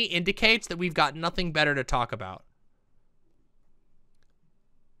 to me indicates that we've got nothing better to talk about.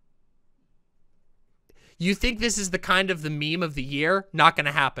 You think this is the kind of the meme of the year? Not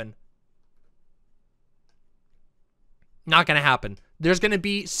gonna happen. Not gonna happen. There's gonna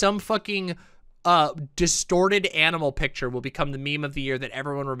be some fucking distorted animal picture will become the meme of the year that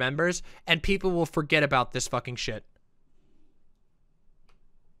everyone remembers, and people will forget about this fucking shit.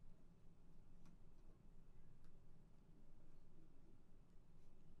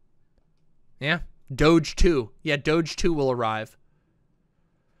 Yeah. Doge 2. Yeah, Doge 2 will arrive.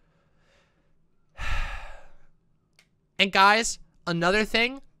 And guys, another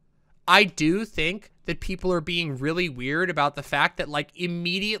thing, I do think that people are being really weird about the fact that, like,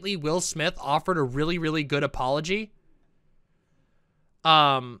 immediately Will Smith offered a really, really good apology.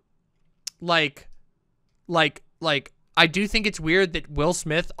 I do think it's weird that Will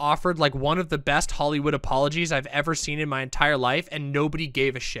Smith offered, like, one of the best Hollywood apologies I've ever seen in my entire life, and nobody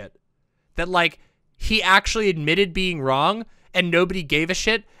gave a shit. That, like, he actually admitted being wrong, and nobody gave a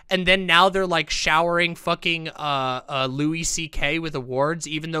shit, and then now they're, like, showering fucking Louis C.K. with awards,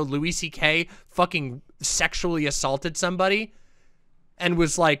 even though Louis C.K. fucking sexually assaulted somebody and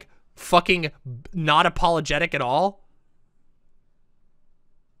was, like, fucking not apologetic at all.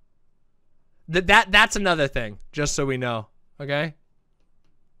 That's another thing, just so we know, okay?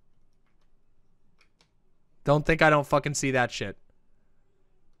 Don't think I don't fucking see that shit.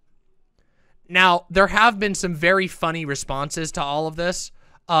 Now, there have been some very funny responses to all of this.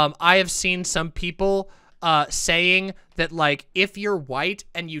 I have seen some people saying that, like, if you're white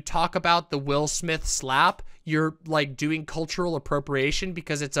and you talk about the Will Smith slap, you're, like, doing cultural appropriation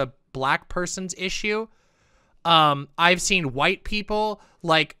because it's a black person's issue. I've seen white people,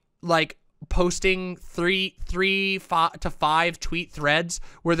 like posting 3 to 5 tweet threads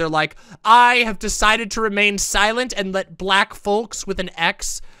where they're like, I have decided to remain silent and let black folks with an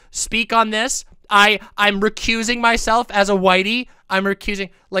X speak on this. I'm recusing myself as a whitey. I'm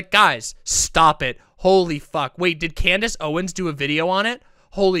recusing. Like, guys, stop it. Holy fuck. Wait, did Candace Owens do a video on it?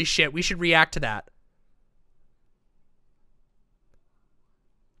 Holy shit, we should react to that.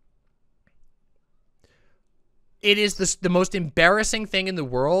 It is the most embarrassing thing in the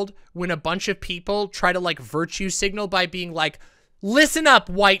world when a bunch of people try to, like, virtue signal by being like, listen up,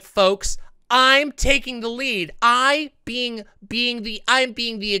 white folks. I'm taking the lead. I'm being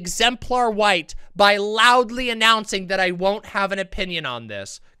the exemplar white by loudly announcing that I won't have an opinion on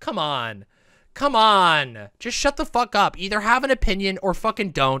this. Come on. Come on. Just shut the fuck up. Either have an opinion or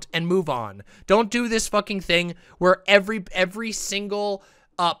fucking don't and move on. Don't do this fucking thing where every single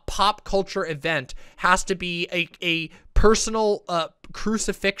pop culture event has to be a personal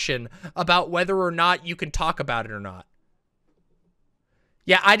crucifixion about whether or not you can talk about it or not.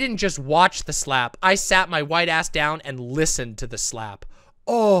 Yeah, I didn't just watch the slap. I sat my white ass down and listened to the slap.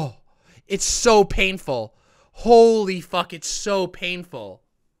 Oh, it's so painful. Holy fuck, it's so painful.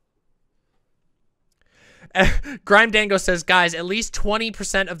 Grime Dango says, guys, at least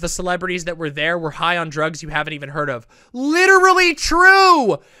 20% of the celebrities that were there were high on drugs you haven't even heard of. Literally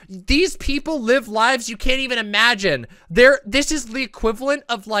true! These people live lives you can't even imagine. This is the equivalent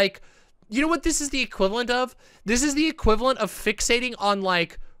of, like, you know what this is the equivalent of? This is the equivalent of fixating on,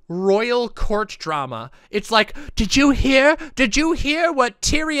 like, royal court drama. It's like, did you hear what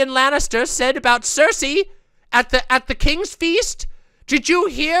Tyrion Lannister said about Cersei at the King's Feast? Did you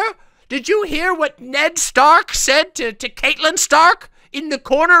hear what Ned Stark said to Catelyn Stark in the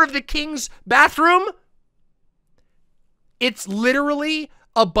corner of the King's bathroom? It's literally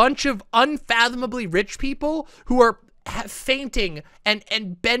a bunch of unfathomably rich people who are fainting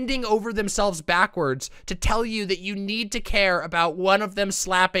and bending over themselves backwards to tell you that you need to care about one of them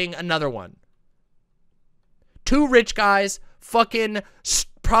slapping another one. 2 rich guys, fucking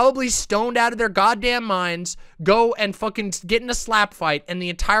probably stoned out of their goddamn minds, go and fucking get in a slap fight, and the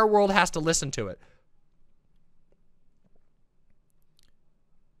entire world has to listen to it.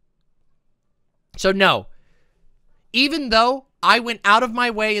 So no, even though I went out of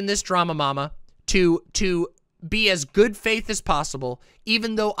my way in this drama mama to be as good faith as possible,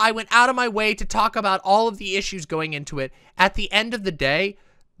 even though I went out of my way to talk about all of the issues going into it, at the end of the day,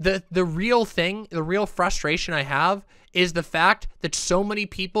 the real thing, the real frustration I have is the fact that so many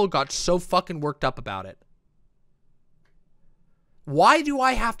people got so fucking worked up about it. Why do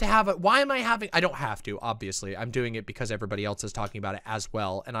I have to have it? Why am I having... I don't have to, obviously. I'm doing it because everybody else is talking about it as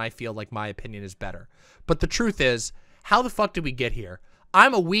well, and I feel like my opinion is better. But the truth is, how the fuck did we get here?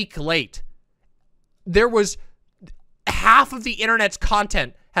 I'm a week late. There was... half of the internet's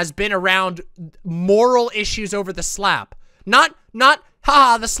content has been around moral issues over the slap. Not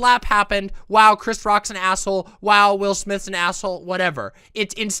haha, the slap happened. Wow, Chris Rock's an asshole. Wow, Will Smith's an asshole. Whatever.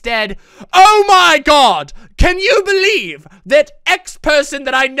 It's instead, oh my God, can you believe that X person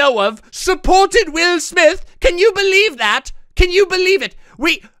that I know of supported Will Smith? Can you believe that? Can you believe it?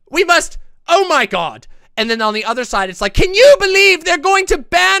 We must, oh my God. And then on the other side, it's like, can you believe they're going to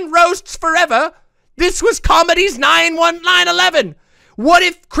ban roasts forever? This was comedy's 9/11. What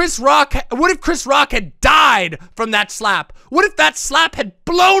if Chris Rock had died from that slap? What if that slap had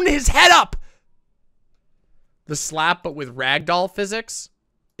blown his head up? The slap, but with ragdoll physics?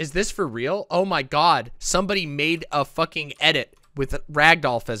 Is this for real? Oh my God. Somebody made a fucking edit with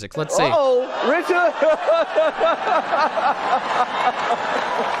ragdoll physics. Let's see. Oh, Richard.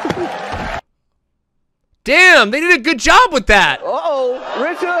 Damn, they did a good job with that. Uh-oh,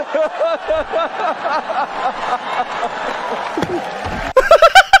 Richard.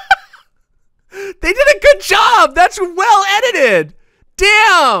 They did a good job. That's well edited.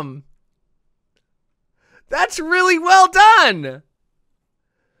 Damn. That's really well done.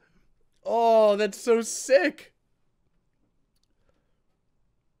 Oh, that's so sick.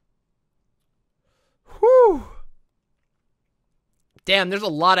 Whew. Damn, there's a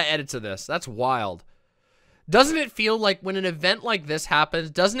lot of edits of this. That's wild. Doesn't it feel like when an event like this happens,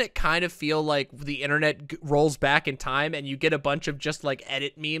 doesn't it kind of feel like the internet rolls back in time and you get a bunch of just like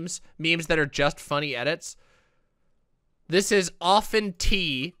edit memes that are just funny edits? This is often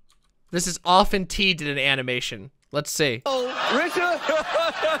T. This is often T did an animation. Let's see. Oh, Richard.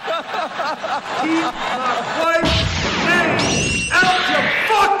 Keep my wife's name out your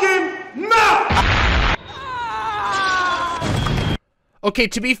fucking mouth! Okay,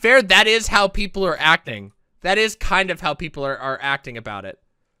 to be fair, that is how people are acting. That is kind of how people are acting about it.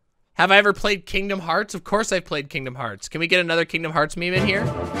 Have I ever played Kingdom Hearts? Of course I've played Kingdom Hearts. Can we get another Kingdom Hearts meme in here?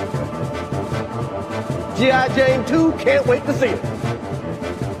 G.I. Jane 2, can't wait to see it.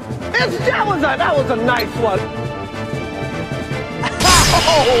 That was a nice one.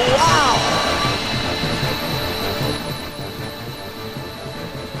 Oh, wow.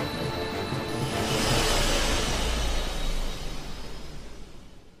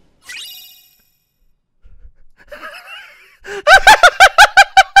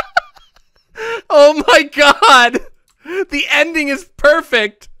 Oh my God. The ending is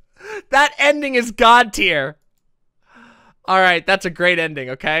perfect. That ending is God tier. All right, that's a great ending,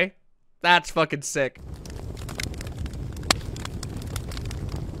 okay? That's fucking sick.